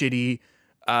around these shitty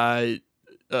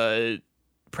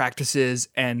practices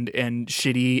and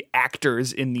shitty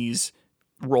actors in these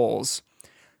roles.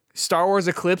 Star Wars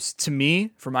Eclipse, to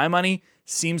me, for my money,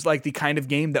 seems like the kind of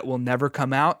game that will never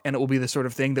come out, and it will be the sort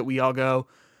of thing that we all go,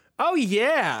 oh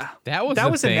yeah, that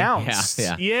was announced.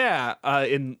 Yeah.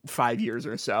 In 5 years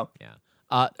or so.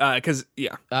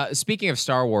 Yeah. Speaking of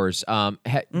Star Wars,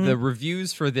 the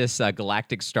reviews for this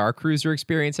Galactic Star Cruiser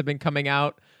experience have been coming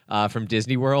out from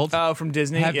Disney World. Oh, from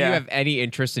Disney. Have you have any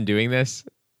interest in doing this?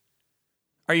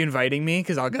 Are you inviting me?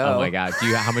 Because I'll go. Oh my God!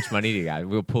 How much money do you got?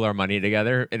 We'll pull our money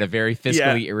together in a very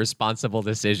fiscally irresponsible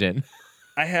decision.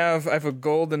 I have a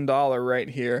golden dollar right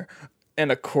here and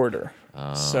a quarter.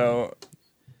 So,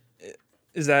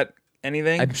 is that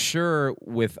anything? I'm sure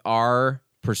with our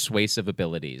persuasive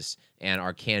abilities and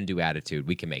our can-do attitude,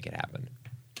 we can make it happen.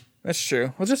 That's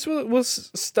true.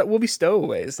 We'll be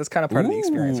stowaways. That's kind of part of the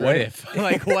experience, right? What if?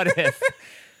 Like, what if?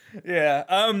 Yeah.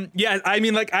 Yeah. I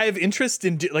mean, like, I have interest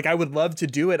in I would love to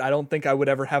do it. I don't think I would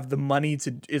ever have the money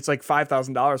to. It's like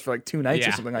 $5,000 for like 2 nights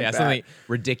or something like that. Something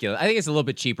ridiculous. I think it's a little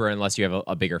bit cheaper unless you have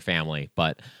a bigger family.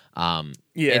 But I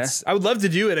would love to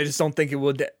do it. I just don't think it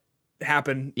would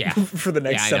happen. For the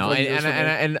next several years.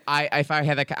 And if I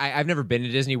had that, I've never been to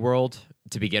Disney World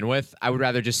to begin with. I would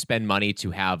rather just spend money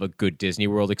to have a good Disney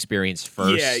World experience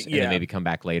first, and then maybe come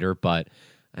back later. But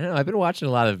I don't know. I've been watching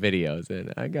a lot of videos,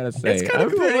 and I gotta say, it's kind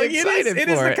of cool. Pretty excited it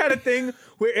is the kind of thing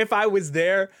where if I was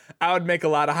there, I would make a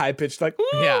lot of high pitched like, ooh!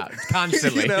 Yeah,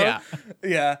 constantly,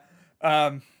 yeah.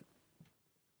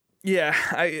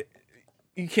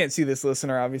 You can't see this,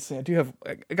 listener. Obviously,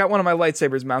 I got one of my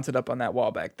lightsabers mounted up on that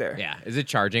wall back there. Yeah, is it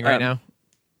charging right now?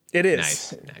 It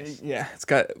is. Nice. Yeah, it's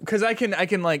got because I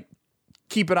can like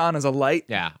keep it on as a light.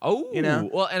 Yeah. Oh,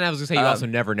 well, and I was gonna say you also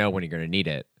never know when you're gonna need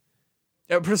it.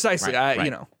 Precisely.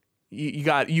 Right.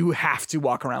 You have to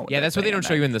walk around with that's what they don't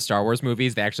show you in the Star Wars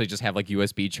movies. They actually just have like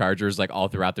USB chargers like all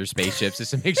throughout their spaceships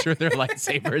just to make sure their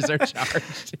lightsabers are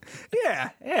charged.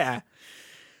 Yeah.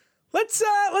 Let's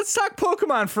talk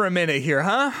Pokemon for a minute here,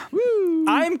 huh? Woo.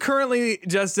 I'm currently,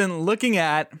 Justin, looking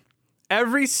at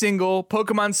every single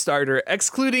Pokemon starter,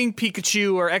 excluding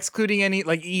Pikachu or excluding any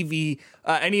like Eevee,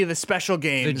 any of the special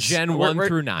games. The Gen 1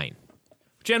 through 9.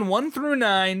 Gen 1 through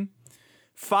 9.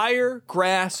 Fire,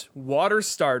 grass, water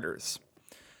starters.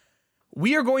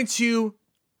 We are going to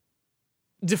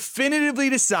definitively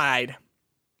decide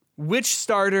which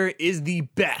starter is the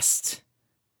best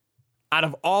out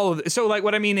of all of it. So, like,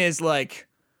 what I mean is, like,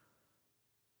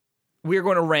 we're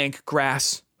going to rank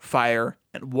grass, fire,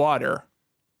 and water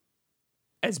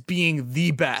as being the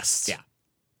best. Yeah.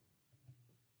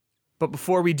 But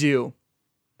before we do,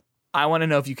 I want to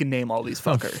know if you can name all these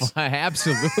fuckers.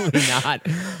 Absolutely not.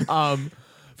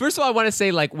 First of all, I want to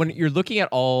say, like, when you're looking at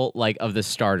all, like, of the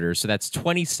starters, so that's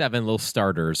 27 little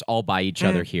starters all by each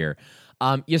other here,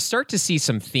 you start to see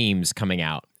some themes coming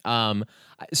out.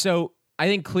 So I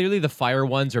think clearly the fire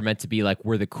ones are meant to be, like,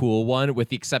 we're the cool one, with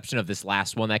the exception of this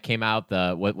last one that came out,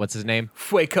 what's his name?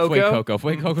 Fuecoco.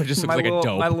 Fuecoco just looks like a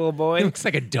dope. My little boy. He looks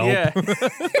like a dope. Yeah.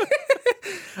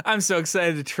 I'm so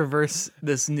excited to traverse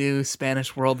this new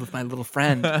Spanish world with my little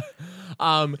friend.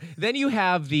 Then you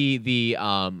have the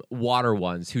water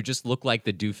ones who just look like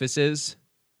the doofuses.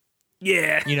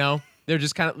 Yeah. You know? They're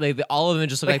just kind of, all of them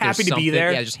just look like happy to be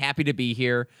there. Yeah, just happy to be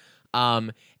here.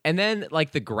 And then,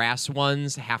 like, the grass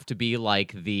ones have to be,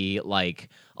 like,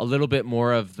 a little bit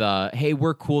more of the, hey,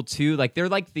 we're cool too. Like, they're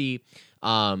like the,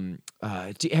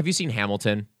 have you seen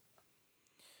Hamilton?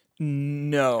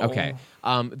 No. Okay.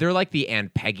 They're like the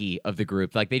Aunt Peggy of the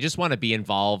group. Like they just want to be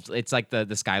involved. It's like the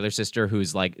Skylar sister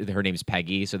who's like her name's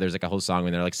Peggy. So there's like a whole song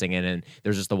when they're like singing, and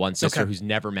there's just the one sister who's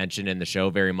never mentioned in the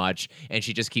show very much, and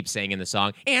she just keeps saying in the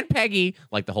song Aunt Peggy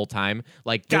like the whole time.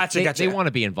 Like Gotcha. They want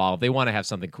to be involved. They want to have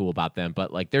something cool about them,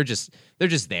 but like they're just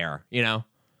there, you know?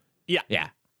 Yeah.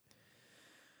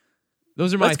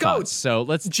 Those are my Let's thoughts. go. So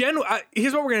let's.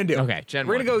 Here's what we're gonna do. Okay,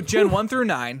 we're gonna go Gen 1 through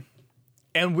 9,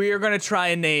 and we are gonna try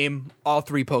and name all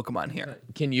 3 Pokemon here.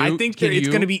 Can you? I think it's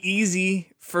gonna be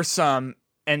easy for some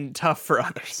and tough for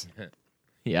others.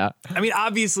 Yeah. I mean,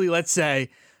 obviously, let's say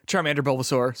Charmander,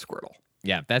 Bulbasaur, Squirtle.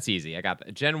 Yeah, that's easy. I got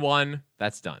that. Gen 1,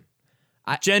 that's done.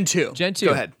 Gen 2. Gen 2.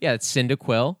 Go ahead. Yeah, it's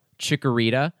Cyndaquil,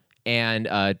 Chikorita, and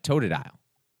Totodile.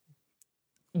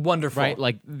 Wonderful. Right?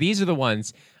 Like, these are the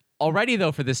ones. Already,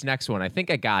 though, for this next one, I think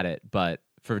I got it. But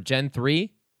for Gen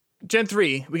 3... Gen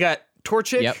 3, we got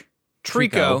Torchic,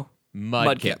 Trico,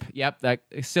 Mudkip. Yep, that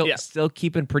still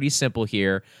keeping pretty simple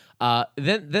here.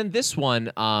 Then this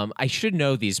one, I should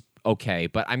know these okay,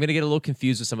 but I'm going to get a little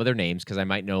confused with some of their names because I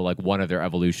might know like one of their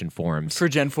evolution forms. For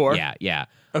Gen 4? Yeah.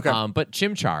 Okay. But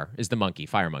Chimchar is the monkey,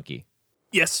 fire monkey.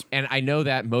 Yes. And I know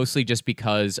that mostly just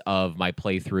because of my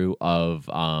playthrough of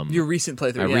your recent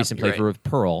playthrough. My recent playthrough with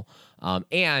Pearl.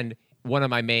 And one of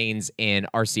my mains in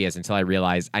Arceus until I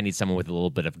realized I need someone with a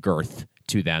little bit of girth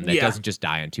to them that doesn't just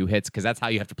die on 2 hits, because that's how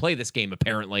you have to play this game,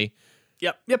 apparently.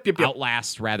 Yep.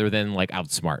 Outlast rather than like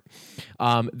outsmart.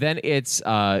 Then it's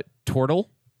Tortle.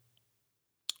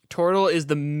 Tortle is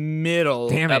the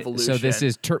middle evolution. So this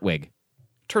is Turtwig.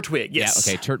 Turtwig, yes.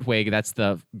 Yeah, okay, Turtwig, that's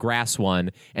the grass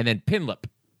one. And then Pinlip.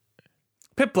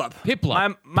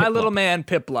 Piplup. My little man,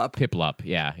 Piplup. Piplup,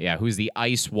 yeah. Who's the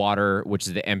ice water, which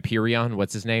is the Empyrean.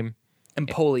 What's his name?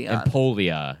 Empoleon.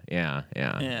 Empolia. Yeah.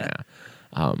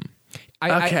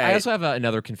 I also have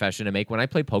another confession to make. When I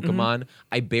play Pokemon,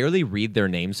 I barely read their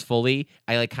names fully.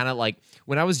 I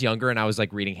when I was younger and I was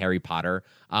like reading Harry Potter,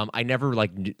 I never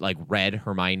like read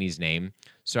Hermione's name.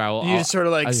 So you just sort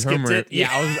of like skipped it.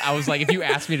 Yeah, I was like, if you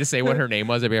asked me to say what her name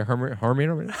was, I'd be like,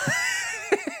 Hermione.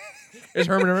 Is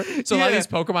Hermione. So a lot of these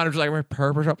Pokemon are just like,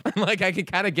 like I can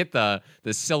kind of get the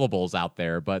syllables out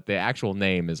there, but the actual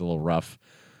name is a little rough.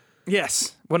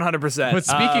 Yes, 100%. But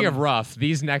speaking of rough,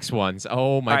 these next ones,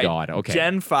 oh my God. Okay.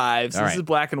 Gen 5, so this is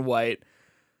black and white.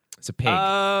 It's a pig.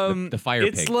 The fire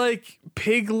pig. It's like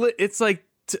piglet. It's like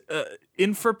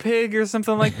Infrapig or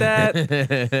something like that.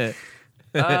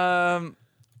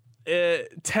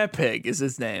 Tepig is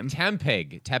his name.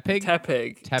 Tepig.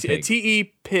 T-E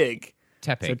pig.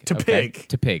 Tepig. So Tepig.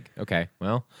 Tepig. Okay.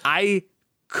 Well, I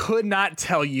could not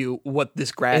tell you what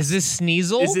this grass is. This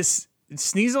Sneasel?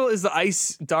 Sneasel is the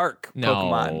ice dark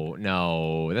Pokemon.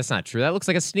 No, that's not true. That looks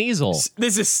like a Sneasel.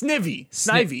 This is Snivy.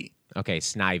 Okay,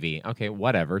 Snivy. Okay,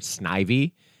 whatever.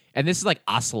 Snivy. And this is like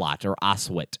Ocelot or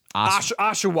Oswit.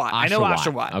 Oshawott. I know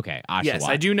Oshawott. Okay, Oshawott. Yes,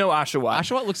 I do know Oshawott.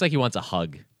 Oshawott looks like he wants a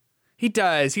hug. He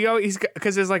does. He's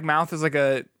because his like mouth is like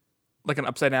an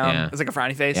upside down. Yeah. It's like a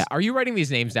frowny face. Yeah. Are you writing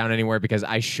these names down anywhere? Because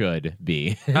I should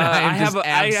be. I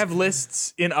have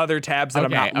lists in other tabs that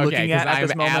I'm not looking at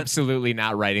this moment. I'm absolutely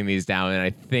not writing these down, and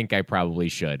I think I probably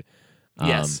should.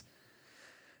 Yes.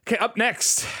 Okay, up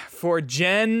next for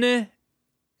Gen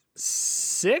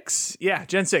 6. Yeah,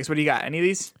 Gen 6. What do you got? Any of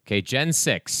these? Okay, Gen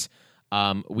 6.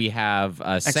 We have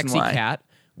Sexy Cat.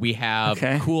 We have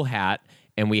Cool Hat.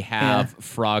 And we have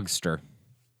Frogster.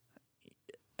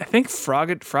 I think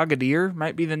Frogadier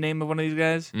might be the name of one of these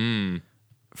guys.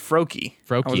 Froakie.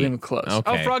 I wasn't even close. Okay.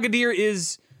 Oh, Frogadier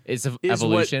is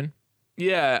evolution.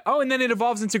 Yeah. Oh, and then it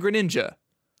evolves into Greninja.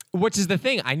 Which is the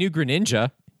thing. I knew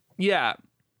Greninja. Yeah.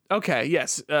 Okay.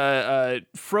 Yes.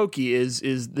 Froakie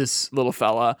is this little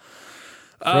fella.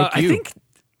 I think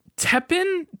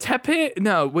Tepig.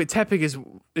 No, wait. Tepig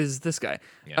is this guy.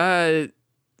 Yeah.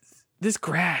 This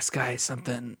grass guy is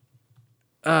something.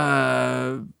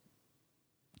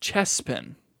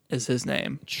 Chespin is his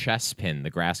name. Chespin, the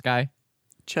grass guy?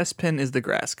 Chespin is the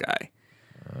grass guy.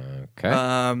 Okay.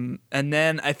 And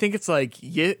then I think it's like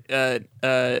what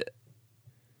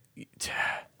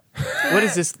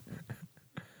is this?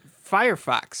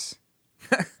 Firefox.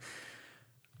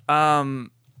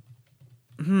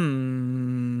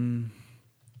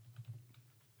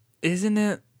 Isn't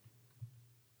it?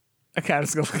 Okay, I'm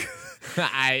just gonna look.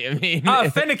 I mean,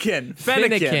 Fennekin.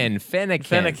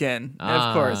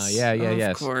 Of course.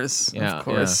 Yes. Of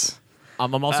course.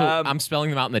 I'm also I'm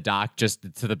spelling them out in the doc just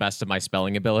to the best of my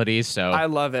spelling abilities. So I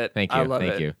love it. Thank you.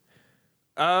 Thank you.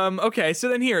 Okay, so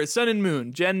then here, Sun and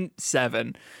Moon, Gen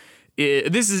 7.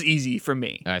 This is easy for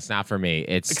me. It's not for me.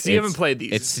 It's you haven't played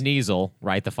these. It's Sneasel,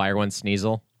 right? The fire one,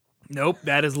 Sneasel. Nope,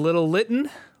 that is Little Litten.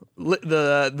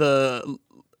 the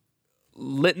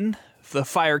Litten, the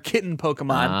fire kitten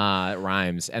Pokemon. Ah, it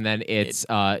rhymes. And then it's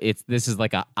this is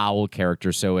like a owl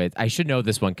character, so I should know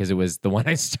this one because it was the one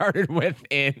I started with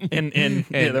in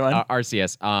the other one.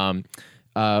 RCS.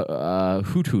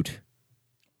 Hoot Hoot.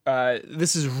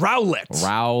 This is Rowlet.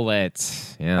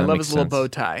 Rowlet. Yeah, I love his little bow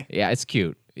tie. Yeah, it's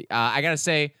cute. I gotta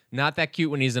say, not that cute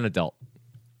when he's an adult.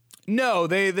 No,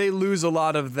 they lose a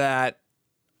lot of that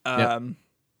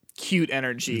cute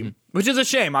energy, which is a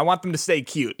shame. I want them to stay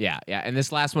cute. Yeah. And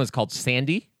this last one is called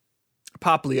Sandy.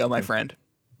 Poplio, my friend.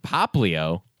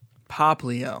 Poplio?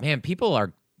 Poplio. Man, people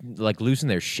are like losing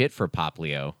their shit for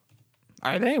Poplio.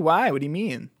 Are they? Why? What do you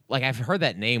mean? Like, I've heard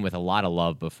that name with a lot of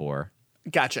love before.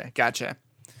 Gotcha.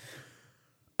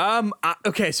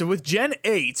 Okay, so with Gen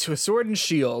 8, with Sword and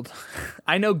Shield,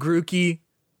 I know Grookey,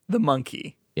 the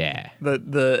monkey. Yeah.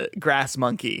 The grass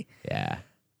monkey. Yeah.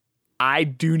 I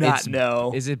do not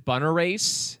know. Is it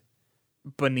Bunerace?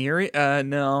 Baneri?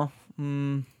 No.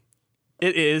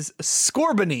 It is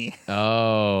Scorbunny.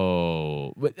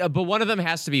 Oh. But one of them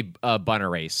has to be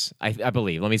Bunerace, I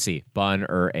believe. Let me see. Bun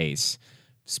or Ace.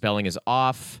 Spelling is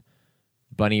off.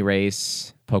 Bunny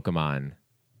Race. Pokemon.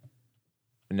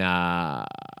 Nah.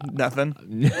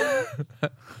 Nothing. I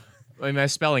mean, my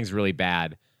spelling's really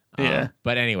bad. Yeah.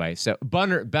 But anyway, so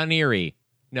Bunnery.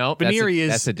 No,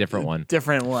 that's a different one.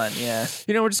 Different one, yeah.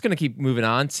 You know, we're just going to keep moving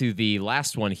on to the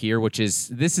last one here, which is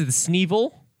the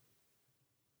Sneevil.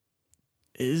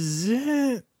 Is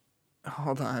it?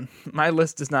 Hold on. My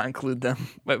list does not include them.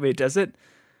 Wait, does it?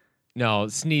 No,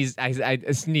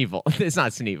 Sneevil. It's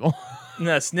not Sneevil.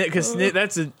 No, because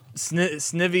that's a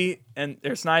Snivy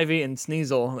or Snivy and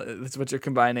Sneasel. That's what you're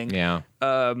combining. Yeah.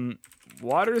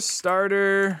 Water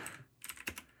starter,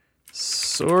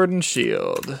 Sword and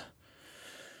Shield.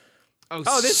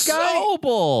 Oh, this guy?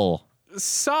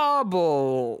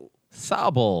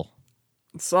 Sobble,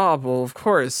 of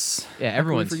course. Yeah,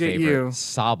 everyone's favorite.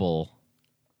 Sobble.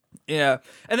 Yeah.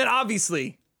 And then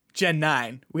obviously, Gen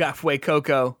 9, we got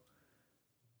Fuecoco.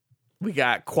 We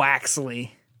got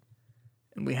Quaxley.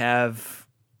 And we have,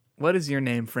 what is your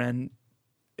name, friend?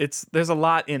 There's a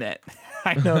lot in it.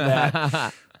 I know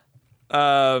that.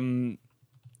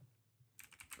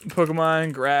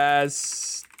 Pokemon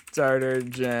Grass Starter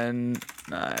Gen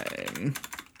 9.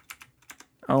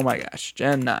 Oh my gosh,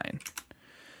 Gen 9.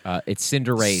 It's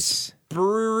Cinderace.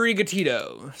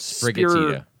 Sprigatito.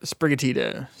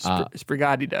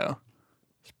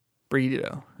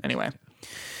 Sprigatito. Anyway.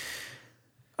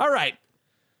 All right.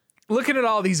 Looking at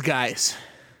all these guys,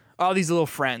 all these little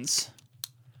friends.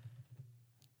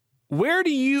 What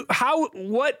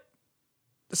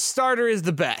starter is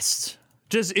the best?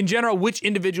 Just in general, which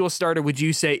individual starter would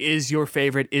you say is your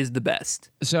favorite, is the best?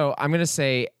 So I'm going to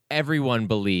say everyone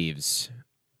believes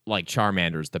like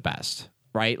Charmander's the best,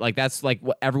 right? Like that's like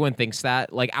what everyone thinks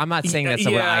that. Like I'm not saying that's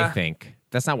what I think.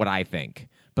 That's not what I think.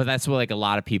 But that's what like a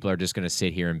lot of people are just going to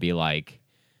sit here and be like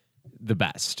the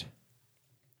best.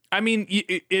 I mean,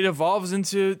 it evolves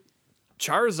into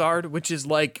Charizard, which is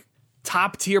like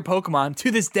top tier Pokemon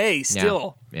to this day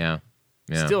still. Yeah.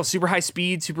 Still super high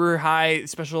speed, super high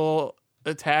special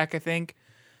attack, I think.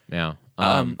 Yeah.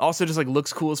 Also just like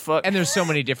looks cool as fuck. And there's so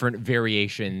many different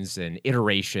variations and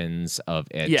iterations of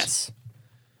it. Yes.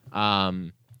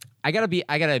 I gotta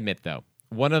admit though,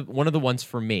 one of the ones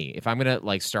for me, if I'm gonna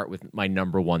like start with my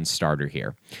number one starter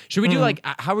here, should we do like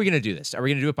how are we gonna do this? Are we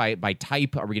gonna do it by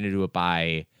type? Are we gonna do it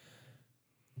by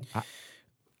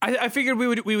I figured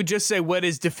we would just say what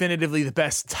is definitively the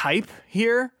best type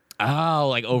here. Oh,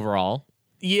 like overall?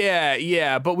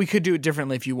 Yeah, but we could do it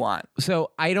differently if you want. So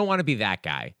I don't want to be that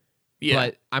guy. Yeah.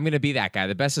 But I'm going to be that guy.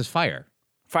 The best is fire.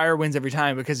 Fire wins every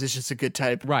time because it's just a good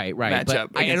type. Right.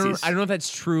 Matchup. But I don't know if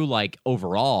that's true like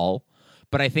overall,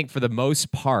 but I think for the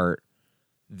most part,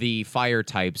 the fire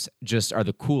types just are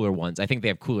the cooler ones. I think they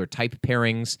have cooler type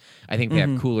pairings. I think they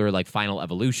have cooler like final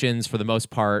evolutions for the most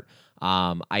part.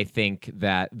 I think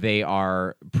that they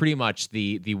are pretty much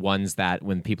the ones that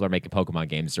when people are making Pokemon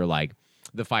games, they're like,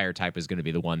 the fire type is going to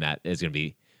be the one that is going to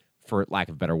be, for lack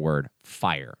of a better word,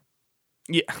 fire.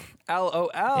 Yeah.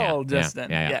 LOL,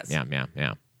 Justin. Yeah.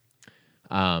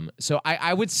 So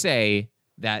I would say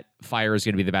that fire is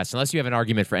going to be the best, unless you have an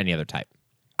argument for any other type.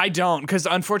 I don't, because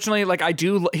unfortunately, like I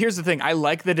do. Here's the thing: I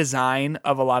like the design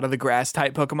of a lot of the grass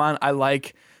type Pokemon. I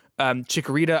like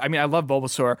Chikorita. I mean, I love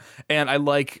Bulbasaur, and I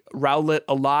like Rowlet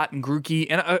a lot, and Grookey,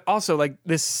 and also like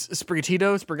this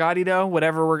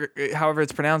Sprigatito, however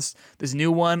it's pronounced. This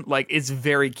new one, like it's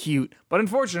very cute, but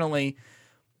unfortunately,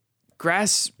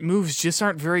 grass moves just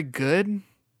aren't very good.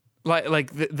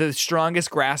 Like the strongest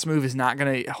grass move is not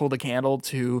going to hold a candle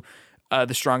to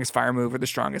the strongest fire move or the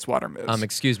strongest water moves.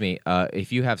 Excuse me.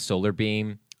 If you have Solar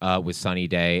Beam with Sunny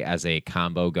Day as a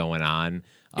combo going on,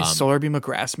 is Solar Beam a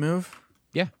grass move?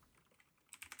 Yeah.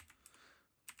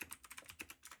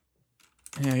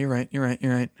 Yeah, you're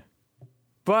right.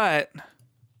 But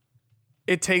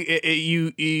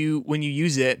you when you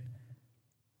use it,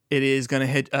 it is gonna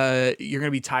hit. You're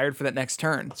gonna be tired for that next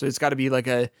turn, so it's got to be like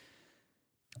a.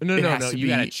 No. You got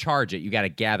to charge it. You got to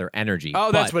gather energy.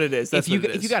 Oh, that's what it is. If you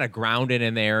got a ground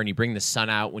in there and you bring the sun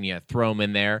out when you throw them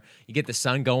in there, you get the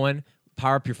sun going,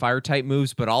 power up your fire type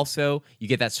moves, but also you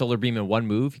get that Solar Beam in one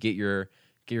move. You get your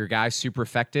guy super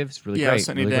effective. It's really great.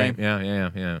 Sunny really Day.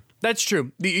 Great. Yeah. That's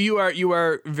true. You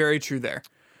are very true there.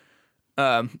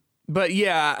 But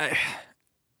yeah,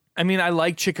 I mean, I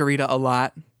like Chikorita a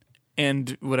lot,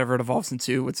 and whatever it evolves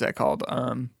into. What's that called?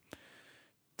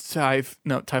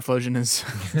 Typhlosion is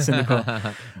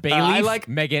Cyndaquil. Bayleaf, I like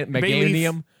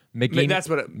Meganium. That's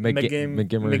what it. And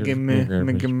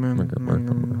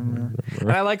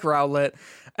I like Rowlet,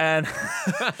 and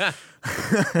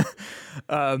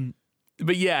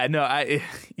but yeah, no,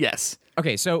 yes.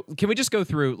 Okay, so can we just go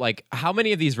through like how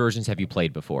many of these versions have you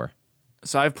played before?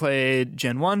 So I've played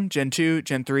Gen 1, Gen 2,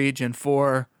 Gen 3, Gen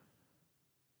 4,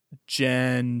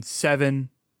 Gen 7,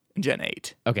 and Gen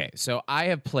 8. Okay, so I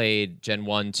have played Gen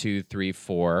 1, 2, 3,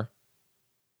 4,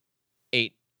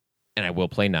 8, and I will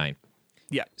play 9.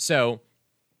 Yeah. So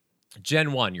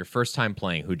Gen 1, your first time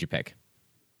playing, who'd you pick?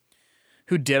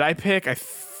 Who did I pick? I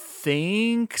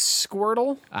think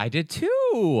Squirtle. I did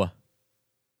too.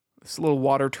 This little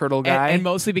water turtle guy. And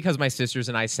mostly because my sisters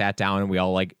and I sat down and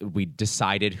we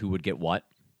decided who would get what.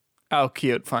 Oh,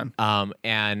 cute. Fun.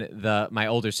 And my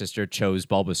older sister chose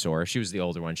Bulbasaur. She was the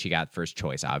older one. She got first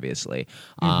choice, obviously.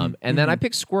 And then I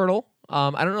picked Squirtle.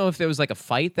 I don't know if there was like a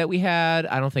fight that we had.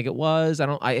 I don't think it was.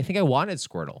 I think I wanted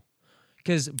Squirtle.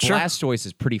 Because Blastoise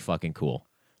is pretty fucking cool.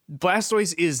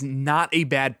 Blastoise is not a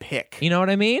bad pick. You know what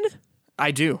I mean?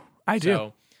 I do.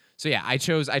 So yeah, I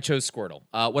chose Squirtle.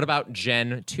 What about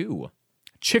Gen 2?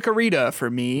 Chikorita for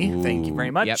me. Ooh. Thank you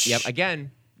very much. Yep. Again,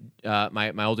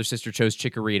 my older sister chose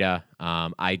Chikorita.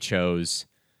 I chose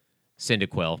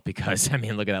Cyndaquil because, I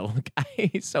mean, look at that little guy.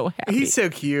 He's so happy. He's so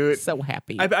cute. So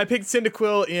happy. I picked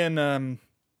Cyndaquil in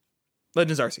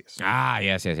Legends Arceus. Ah,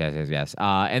 yes.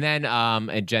 And then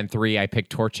in Gen 3, I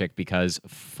picked Torchic because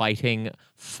fighting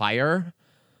fire.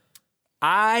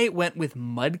 I went with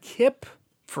Mudkip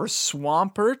for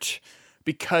Swampert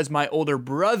because my older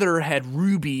brother had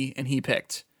Ruby and he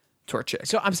picked Torchic.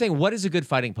 So I'm saying, what is a good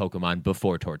fighting Pokemon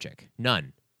before Torchic?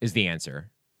 None is the answer.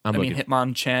 I mean,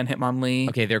 Hitmonchan, Hitmonlee.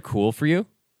 Okay, they're cool for you?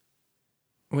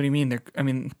 What do you mean?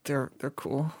 They're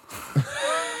cool.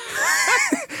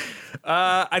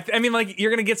 I mean, like,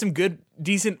 you're gonna get some good,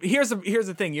 decent. Here's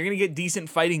the thing: you're gonna get decent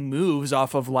fighting moves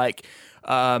off of like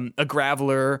a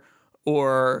Graveler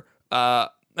or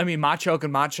Machoke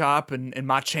and Machop and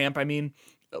Machamp. I mean,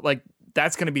 like,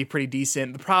 that's gonna be pretty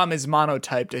decent. The problem is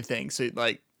monotyped, I think. So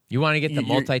like, you want to get the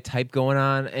multi-type going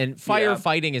on, and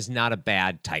fighting is not a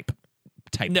bad type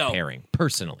pairing,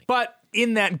 personally. But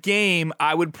in that game,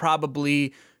 I would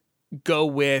probably go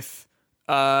with.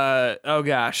 Oh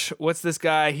gosh, what's this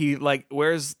guy? He like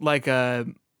wears like a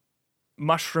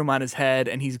mushroom on his head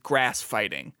and he's grass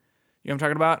fighting. You know what I'm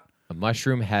talking about? A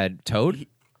mushroom head toad?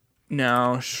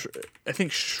 No, I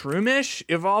think Shroomish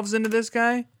evolves into this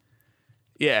guy.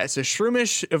 Yeah, so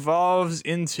Shroomish evolves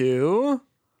into.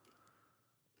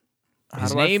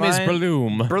 His name is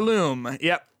Breloom. Breloom,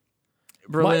 yep.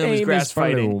 Breloom is grass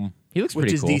fighting. He looks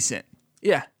pretty cool. Which is decent.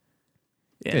 Yeah.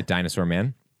 Good dinosaur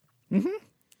man. Mm-hmm.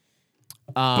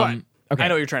 Okay. I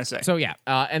know what you're trying to say. So yeah,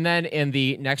 and then in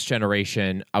the next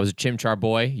generation, I was a Chimchar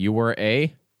boy. You were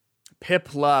a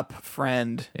Piplup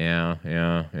friend. Yeah.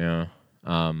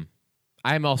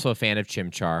 I'm also a fan of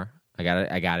Chimchar. I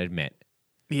gotta admit.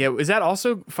 Yeah, is that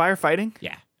also firefighting?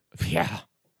 Yeah.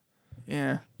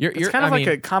 It's kind of like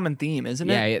a common theme, isn't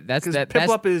it? Yeah, that's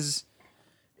Piplup is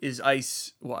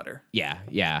ice water. Yeah.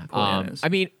 I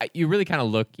mean, you really kind of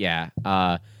look. Yeah.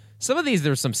 Some of these,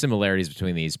 there's some similarities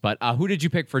between these, but who did you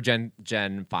pick for Gen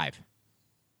 5?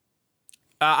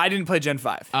 I didn't play Gen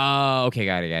 5. Oh, okay,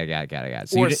 got it.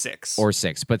 So or 6. Or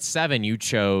 6. But 7, you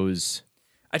chose...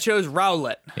 I chose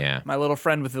Rowlet. Yeah. My little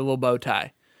friend with the little bow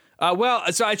tie.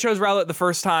 So I chose Rowlet the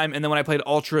first time, and then when I played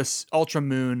Ultra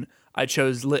Moon, I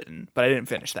chose Litten, but I didn't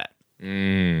finish that.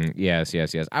 Yes.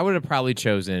 I would have probably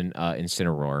chosen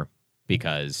Incineroar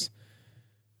because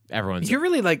everyone's... You're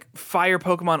really like fire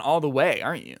Pokemon all the way,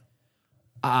 aren't you?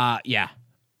 Yeah.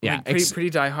 Yeah, Like,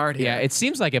 pretty die hard here. Yeah, it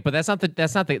seems like it, but that's not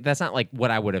like what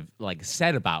I would have like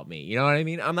said about me. You know what I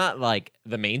mean? I'm not like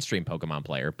the mainstream Pokemon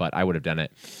player, but I would have done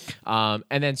it. And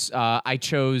then I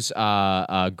chose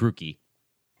Grookey.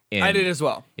 I did as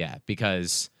well. Yeah,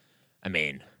 because I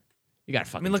mean, you got a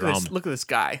fucking look drum. at this. Look at this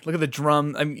guy. Look at the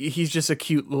drum. I mean, he's just a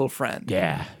cute little friend.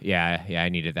 Yeah. I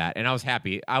needed that, and I was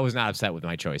happy. I was not upset with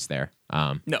my choice there.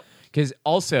 No, because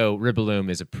also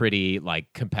Ribollome is a pretty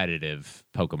like competitive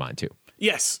Pokemon too.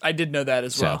 Yes, I did know that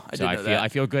as well. I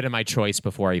feel good in my choice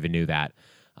before I even knew that.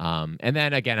 And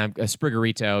then again, I'm a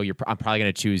Spriggerito. I'm probably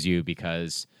gonna choose you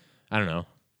because I don't know,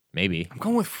 maybe I'm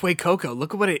going with Fuecoco.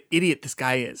 Look at what an idiot this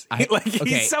guy is.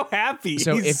 He's so happy.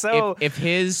 So he's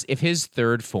if his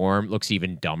third form looks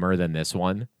even dumber than this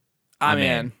one, I'm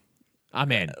in.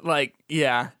 Like,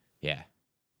 yeah.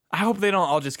 I hope they don't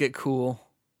all just get cool.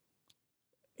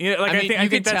 Yeah, like I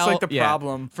think that's like the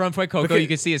problem from Fuecoco. You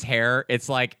can see his hair. It's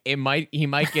like he might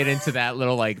get into that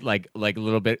little like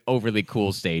little bit overly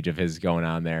cool stage of his going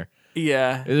on there.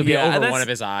 Yeah, it'll be over one of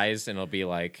his eyes, and it'll be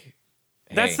like.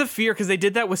 Hey. That's the fear because they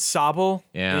did that with Sobble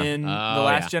in the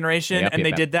last generation, and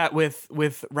they did that with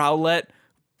Rowlet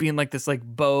being like this like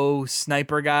bow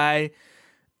sniper guy.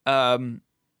 I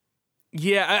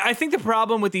think the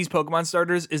problem with these Pokemon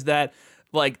starters is that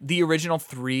like the original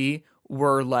 3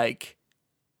 were like.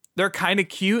 They're kind of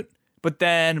cute, but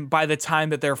then by the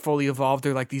time that they're fully evolved,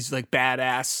 they're like these like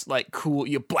badass, like cool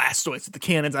Blastoise with the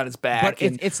cannons on its back. But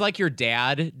it's like your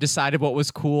dad decided what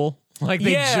was cool. Like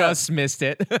they just missed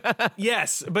it.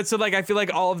 Yes, but so like I feel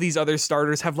like all of these other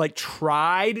starters have like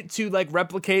tried to like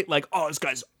replicate like, oh, this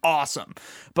guy's awesome,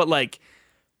 but like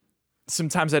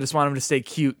sometimes I just want him to stay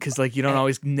cute because like you don't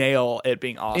always nail it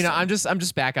being awesome. You know, I'm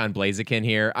just back on Blaziken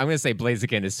here. I'm gonna say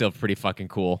Blaziken is still pretty fucking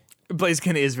cool.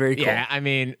 Blaziken is very cool. Yeah, I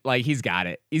mean, like he's got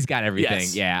it. He's got everything.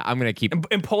 Yes. Yeah, I'm gonna keep. And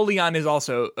Empoleon is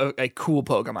also a cool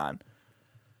Pokemon.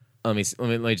 Let me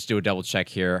just do a double check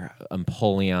here.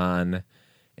 Empoleon.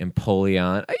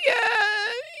 I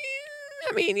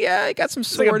mean, I got some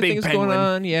sword like things penguin. Going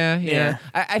on. Yeah.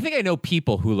 I think I know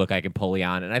people who look like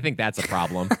Empoleon, and I think that's a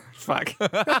problem. Fuck.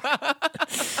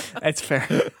 That's fair.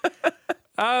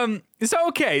 So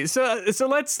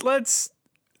let's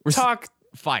talk.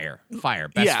 Fire.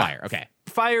 Best fire. Okay.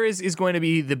 Fire is going to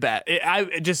be the best.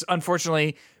 I just,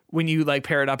 unfortunately, when you like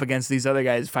pair it up against these other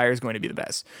guys, fire is going to be the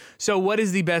best. So what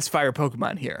is the best fire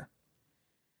Pokemon here?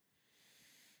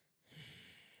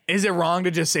 Is it wrong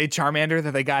to just say Charmander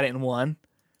that they got it in one?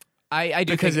 I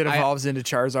do because it evolves into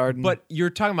Charizard. But you're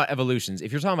talking about evolutions.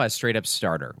 If you're talking about a straight up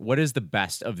starter, what is the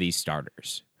best of these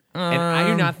starters? And I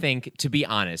do not think, to be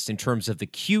honest, in terms of the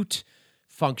cute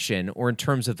function or in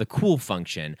terms of the cool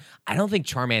function, I don't think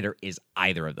Charmander is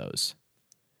either of those.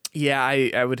 Yeah,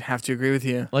 I would have to agree with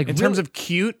you. Like in terms of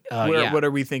cute, what are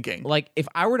we thinking? Like if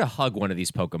I were to hug one of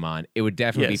these Pokemon, it would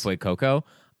definitely be Fuecoco.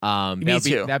 Me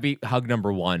too. That'd be hug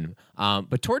number one.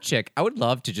 But Torchic, I would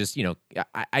love to just,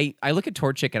 I look at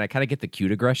Torchic and I kind of get the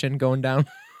cute aggression going down.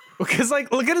 Because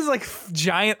like look at his like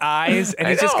giant eyes and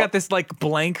he's just got this like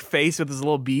blank face with his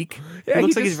little beak. Yeah, he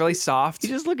looks like he's really soft. He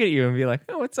just look at you and be like,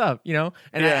 "Oh, what's up?"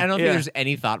 And I don't think there's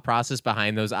any thought process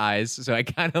behind those eyes. So I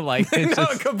kind of like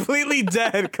completely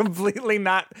dead, completely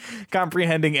not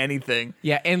comprehending anything.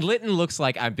 Yeah, and Litten looks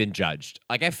like I've been judged.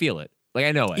 Like I feel it. Like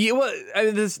I know it. Yeah, well, I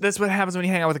mean, that's what happens when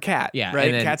you hang out with a cat. Yeah,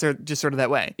 right. Cats are just sort of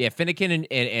that way. Yeah, Finnegan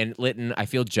and Litten, I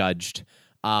feel judged.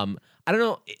 I don't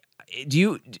know. Do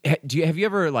you have you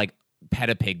ever like pet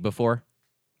a pig before?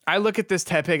 I look at this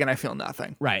pig and I feel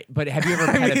nothing. Right, but have you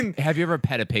ever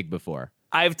pet a pig before?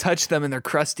 I've touched them and they're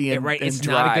crusty and right. It's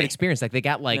dry. not a good experience. Like they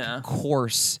got like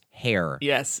coarse hair.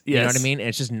 Yes, you know what I mean. And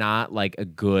it's just not like a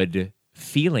good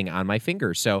feeling on my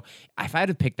fingers. So if I had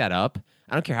to pick that up,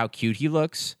 I don't care how cute he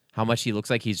looks, how much he looks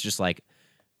like he's just like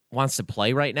wants to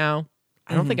play right now.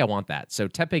 I don't think I want that. So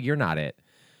Tepig, you're not it.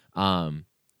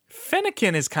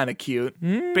 Fennekin is kind of cute.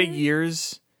 Big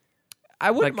ears.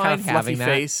 I wouldn't like mind having that,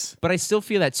 face. But I still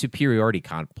feel that superiority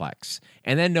complex.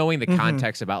 And then knowing the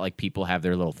context about like people have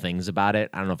their little things about it,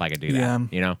 I don't know if I could do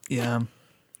that.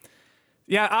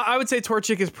 Yeah, I would say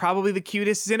Torchic is probably the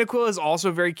cutest. Cyndaquil is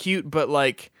also very cute, but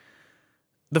like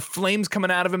the flames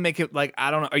coming out of him make it like,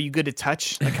 I don't know, are you good to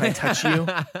touch? Like, can I touch you?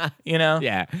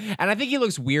 Yeah. And I think he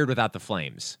looks weird without the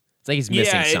flames. It's like he's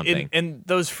missing something. And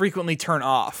those frequently turn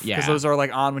off because those are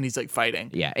like on when he's like fighting.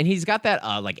 Yeah, and he's got that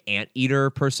like anteater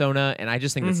persona, and I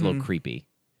just think that's a little creepy.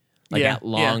 Like that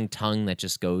long tongue that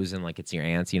just goes and like it's your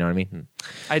ants. You know what I mean?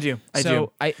 I do.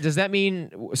 Does that mean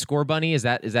Scorbunny is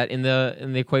that in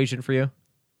the equation for you?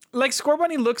 Like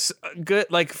Scorbunny looks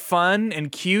good, like fun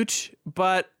and cute,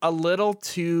 but a little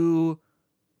too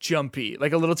jumpy,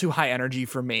 like a little too high energy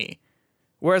for me.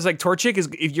 Whereas like Torchic is,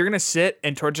 if you're gonna sit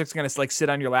and Torchic's gonna like sit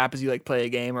on your lap as you like play a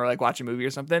game or like watch a movie or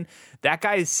something, that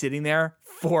guy is sitting there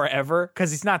forever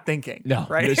because he's not thinking. No,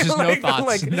 right? there's just like, no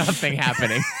thoughts, nothing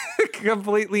happening.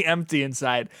 Completely empty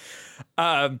inside.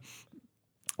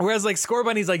 Whereas like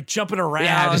Scorbunny's like jumping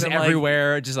around, just and,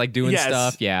 everywhere, just like doing Yes.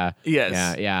 stuff. Yeah,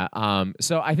 Yes. yeah.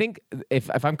 So I think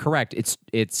if I'm correct, it's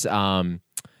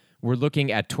we're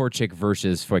looking at Torchic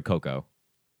versus Fuecoco.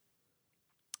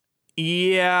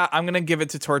 Yeah, I'm gonna give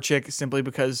it to Torchic simply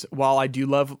because while I do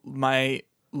love my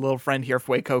little friend here,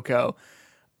 Fuecoco,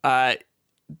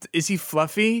 is he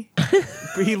fluffy?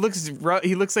 he looks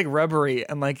like rubbery,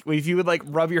 and like if you would like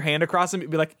rub your hand across him,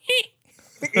 it'd be like,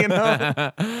 you know.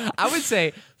 I would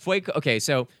say Fuecoco. Okay,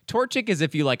 so Torchic is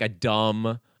if you like a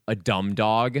dumb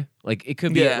dog, like it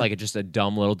could be like just a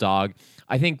dumb little dog.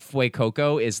 I think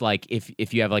Fuecoco is like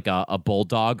if you have like a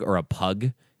bulldog or a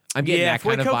pug. I'm getting that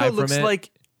kind of vibe looks from it.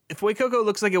 like Fuecoco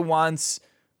looks like it wants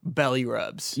belly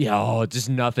rubs. Yeah, just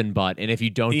nothing but. And if you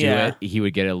don't do it, he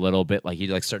would get a little bit like he'd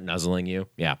like start nuzzling you.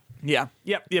 Yeah. Yeah.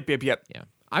 Yep. Yeah.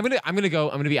 I'm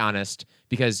gonna be honest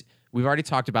because we've already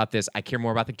talked about this. I care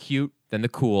more about the cute than the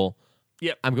cool.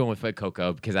 Yep. I'm going with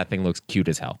Fuecoco because that thing looks cute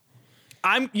as hell.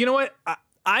 You know what?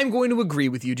 I'm going to agree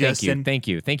with you, Justin. Thank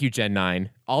you, Gen 9.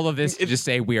 All of this to just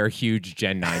say we are huge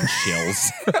Gen 9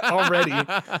 shills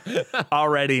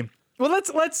already. Well,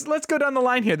 let's go down the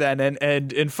line here then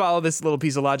and follow this little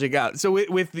piece of logic out. So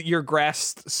with your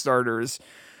grass starters,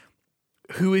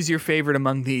 who is your favorite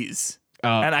among these?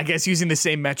 And I guess using the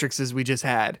same metrics as we just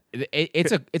had.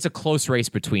 It's a close race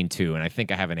between two, and I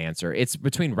think I have an answer. It's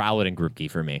between Rowlet and Grookey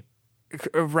for me.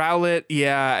 Rowlet,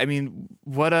 yeah. I mean,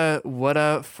 what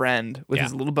a friend with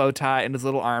his little bow tie and his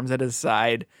little arms at his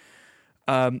side.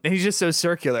 And he's just so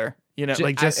circular, you know,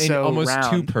 so almost round.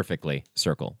 too perfectly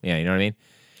circle. Yeah, you know what I mean?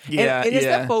 Yeah, and is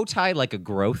that bow tie like a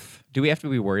growth? Do we have to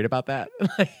be worried about that?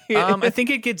 I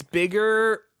think it gets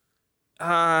bigger.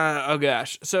 Oh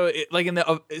gosh. So like in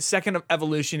the second of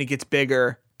evolution, it gets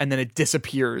bigger and then it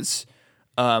disappears.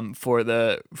 For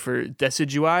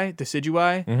Decidueye,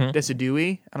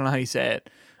 Decidui. I don't know how you say it.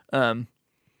 But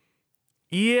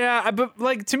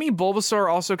like to me,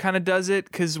 Bulbasaur also kind of does it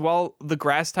because while the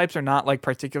grass types are not like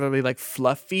particularly like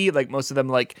fluffy, like most of them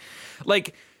like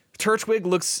Turtwig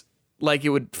looks like it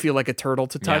would feel like a turtle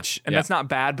to touch, and that's not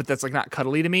bad, but that's like not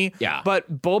cuddly to me. Yeah.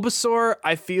 But Bulbasaur,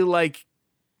 I feel like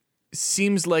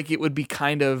seems like it would be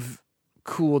kind of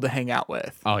cool to hang out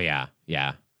with. Oh yeah.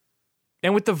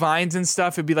 And with the vines and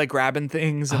stuff, it'd be like grabbing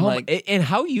things and and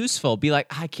how useful. Be like,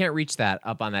 I can't reach that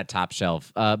up on that top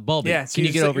shelf. Bulby, so can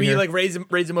you get over here? You like raise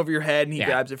him over your head and he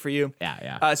grabs it for you.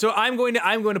 Yeah. So I'm going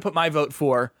to put my vote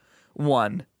for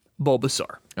one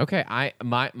Bulbasaur. Okay,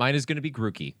 mine is going to be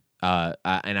Grookey.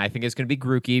 And I think it's going to be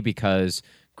Grookey because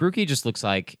Grookey just looks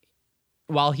like,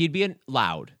 while he'd be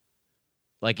loud,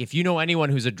 like if you know anyone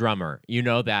who's a drummer, you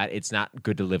know that it's not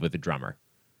good to live with a drummer.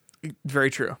 Very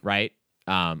true. Right?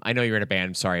 I know you're in a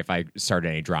band. Sorry if I started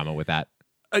any drama with that.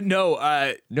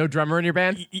 No. No drummer in your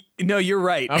band? No, you're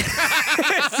right. Okay.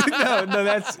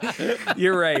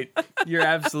 You're right. You're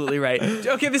absolutely right.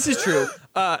 Okay, this is true.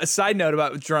 A side note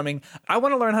about drumming. I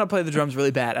want to learn how to play the drums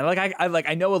really bad.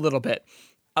 I know a little bit.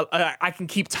 I can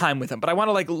keep time with them, but I want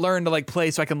to like learn to like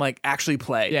play so I can like actually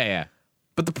play. Yeah.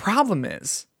 But the problem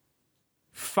is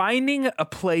finding a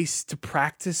place to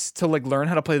practice to like learn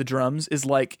how to play the drums is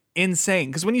like insane.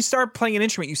 Because when you start playing an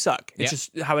instrument, you suck. It's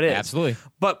just how it is. Absolutely.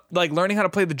 But like learning how to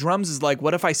play the drums is like,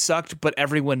 what if I sucked, but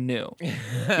everyone knew?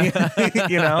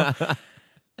 You know?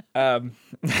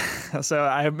 So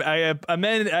I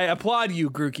applaud you,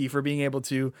 Grookey, for being able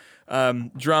to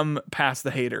drum past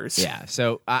the haters. Yeah.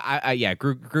 So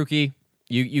Grookey,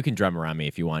 you can drum around me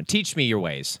if you want. Teach me your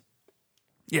ways.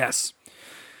 Yes.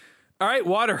 All right,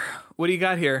 water. What do you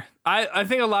got here? I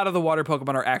think a lot of the water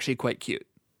Pokemon are actually quite cute.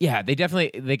 Yeah, they got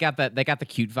the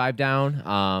cute vibe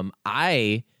down.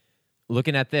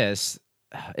 Looking at this,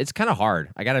 it's kind of hard.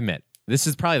 I gotta admit, this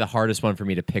is probably the hardest one for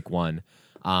me to pick one.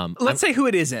 Let's say who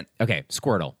it isn't. Okay,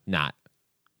 Squirtle, not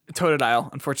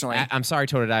Totodile. Unfortunately, I'm sorry,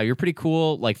 Totodile. You're pretty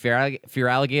cool. Like Fear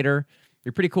Alligator,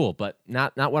 you're pretty cool, but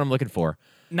not what I'm looking for.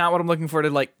 Not what I'm looking for to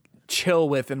like chill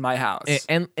with in my house.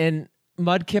 And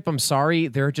Mudkip, I'm sorry,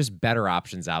 there are just better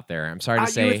options out there. I'm sorry to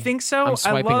say. You would think so? I'm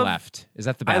swiping left. Is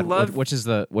that the bad? Which is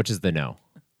the no?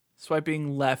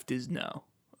 Swiping left is no.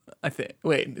 I think.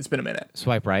 Wait, it's been a minute.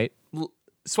 Swipe right.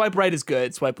 Swipe right is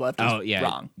good. Swipe left is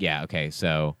wrong. Yeah. Okay.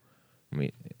 So,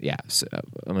 let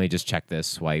me just check this.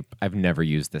 Swipe. I've never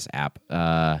used this app.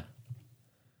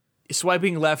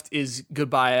 Swiping left is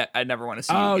goodbye. I never want to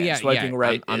see you again. Yeah. Swiping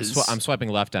right I'm swiping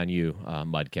left on you,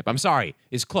 Mudkip. I'm sorry.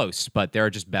 It's close, but there are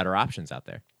just better options out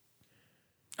there.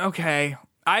 Okay.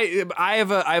 I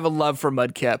have a love for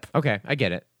Mudkip. Okay, I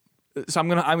get it. So I'm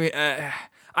gonna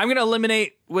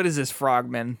eliminate, what is this,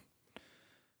 Frogman?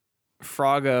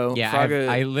 Froggo. Yeah,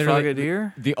 I literally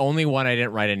Frogadier? the only one I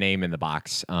didn't write a name in the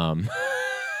box. Froakie.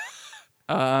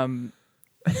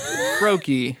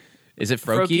 Is it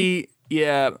Froakie?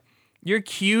 Yeah. You're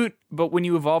cute, but when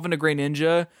you evolve into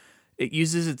Greninja, it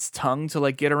uses its tongue to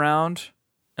like get around,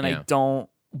 and I don't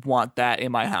want that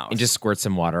in my house. And just squirt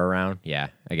some water around. Yeah,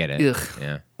 I get it. Ugh.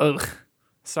 Yeah. Ugh.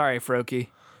 Sorry, Froakie.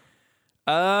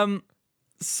 Sobble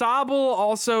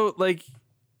also, like,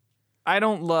 I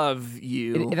don't love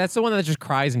you. That's the one that just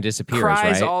cries and disappears,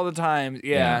 Cries right? all the time.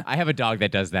 Yeah. I have a dog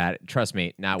that does that. Trust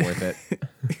me, not worth it.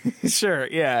 Sure,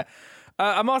 yeah.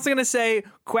 I'm also going to say,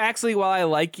 Quaxley, while I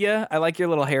like your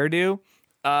little hairdo,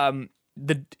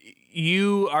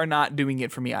 you are not doing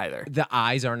it for me either. The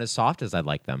eyes aren't as soft as I'd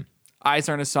like them. Eyes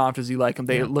aren't as soft as you like them.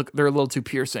 They're a little too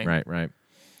piercing. Right.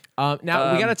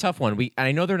 Now, we got a tough one.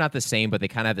 I know they're not the same, but they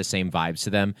kind of have the same vibes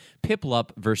to them. Piplup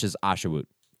versus Oshawott.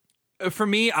 For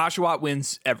me, Oshawott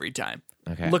wins every time.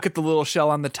 Okay. Look at the little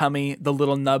shell on the tummy, the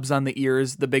little nubs on the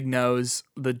ears, the big nose,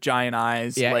 the giant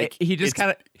eyes. Yeah, like, he just kind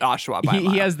of Oshawott by a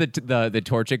mile. He has the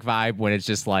Torchic vibe when it's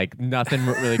just like nothing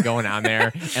really going on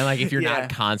there, and like if you're not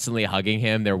constantly hugging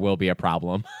him, there will be a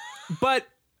problem. But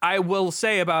I will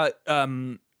say about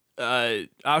Oshawott,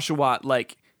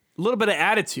 like a little bit of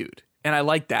attitude, and I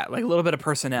like that, like a little bit of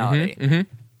personality.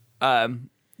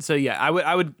 So yeah,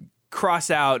 I would cross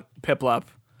out Piplup.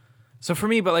 So for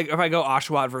me, but like if I go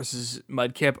Oshawott versus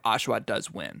Mudkip, Oshawott does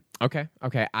win. Okay.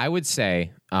 I would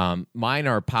say mine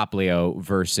are Popplio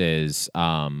versus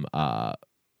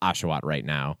Oshawott right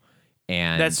now,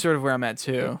 and That's sort of where I'm at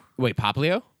too. Wait,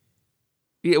 Popplio?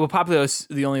 Yeah, well, Popplio's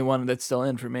the only one that's still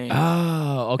in for me.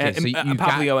 Oh, okay. And, so you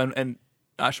Popplio and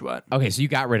Oshawott. Okay, so you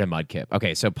got rid of Mudkip.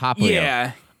 Okay, so Popplio.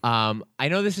 Yeah. I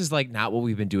know this is like not what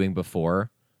we've been doing before.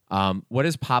 What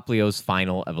is Popplio's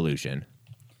final evolution?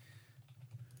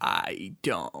 I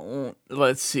don't.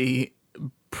 Let's see.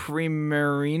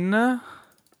 Primarina.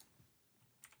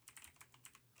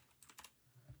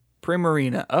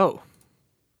 Oh.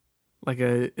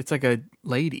 It's like a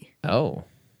lady. Oh.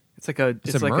 It's like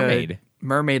mermaid. a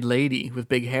mermaid lady with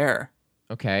big hair.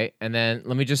 Okay, and then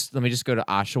let me just go to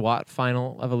Oshawott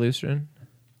final evolution.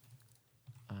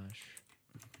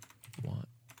 Oshawott.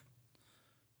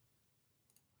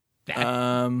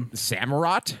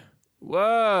 Samurott?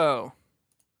 Whoa.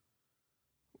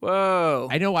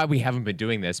 I know why we haven't been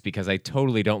doing this because I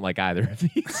totally don't like either of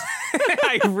these.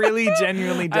 I really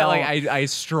genuinely don't. I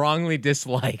strongly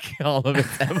dislike all of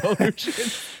its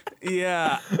evolution.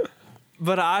 Yeah.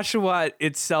 But Oshawott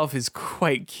itself is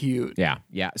quite cute.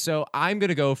 Yeah. So I'm going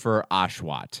to go for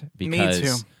Oshawott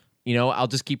because, Me too. I'll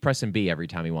just keep pressing B every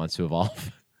time he wants to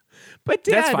evolve. But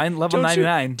Dad, that's fine. Level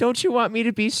 99. Don't you want me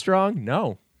to be strong?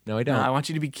 No, I don't. No, I want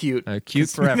you to be cute. Cute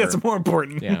forever. That's more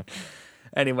important. Yeah.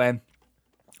 Anyway.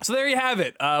 So there you have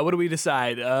it. What do we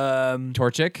decide?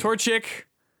 Torchic.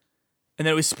 And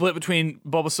then it was split between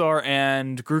Bulbasaur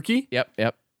and Grookey.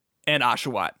 Yep. And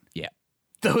Oshawott. Yeah.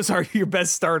 Those are your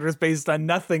best starters based on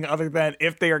nothing other than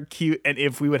if they are cute and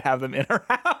if we would have them in our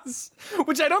house,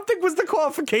 which I don't think was the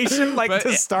qualification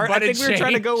to start. I think we were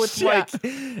trying to go with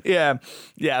yeah.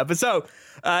 But so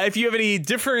if you have any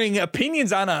differing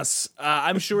opinions on us,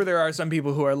 I'm sure there are some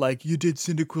people who are like, you did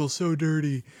Cyndaquil so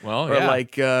dirty. Well, or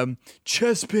like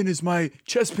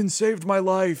Chespin saved my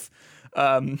life.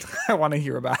 I want to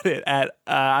hear about it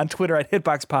on Twitter at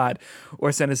HitboxPod,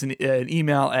 or send us an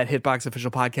email at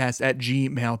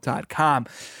hitboxofficialpodcast@gmail.com.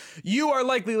 You are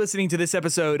likely listening to this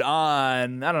episode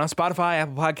on, I don't know, Spotify,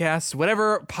 Apple Podcasts,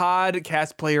 whatever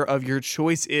podcast player of your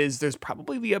choice is. There's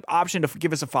probably the option to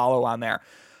give us a follow on there,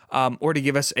 or to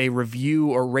give us a review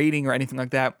or rating or anything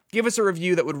like that. Give us a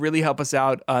review. That would really help us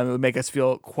out. It would make us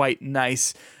feel quite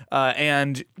nice.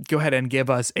 And go ahead and give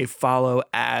us a follow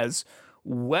as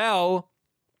well.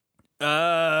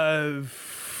 Happy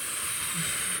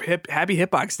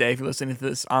Hitbox Day if you're listening to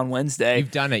this on Wednesday.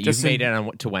 You've done it. You've made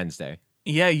it to Wednesday.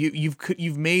 Yeah,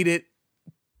 you've made it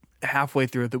halfway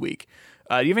through the week.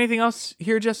 Do you have anything else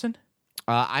here, Justin?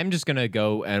 I'm just gonna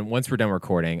go, and once we're done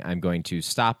recording, I'm going to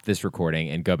stop this recording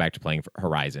and go back to playing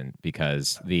Horizon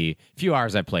because the few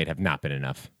hours I played have not been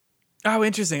enough. Oh,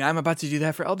 interesting. I'm about to do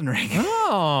that for Elden Ring.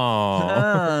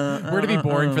 Oh. We're going to be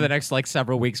boring for the next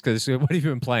several weeks because what have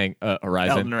you been playing?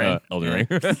 Horizon. Elden Ring.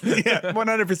 Yeah,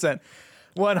 100%.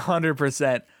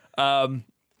 100%.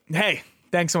 Hey,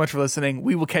 thanks so much for listening.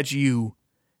 We will catch you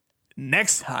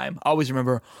next time. Always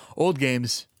remember, old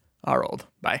games are old.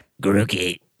 Bye.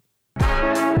 Grookey.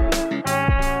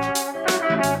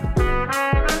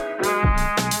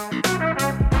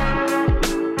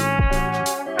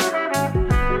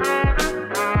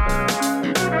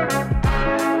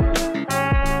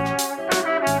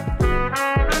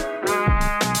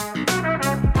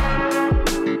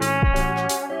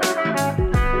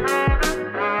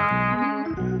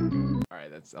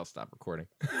 right, I'll stop recording.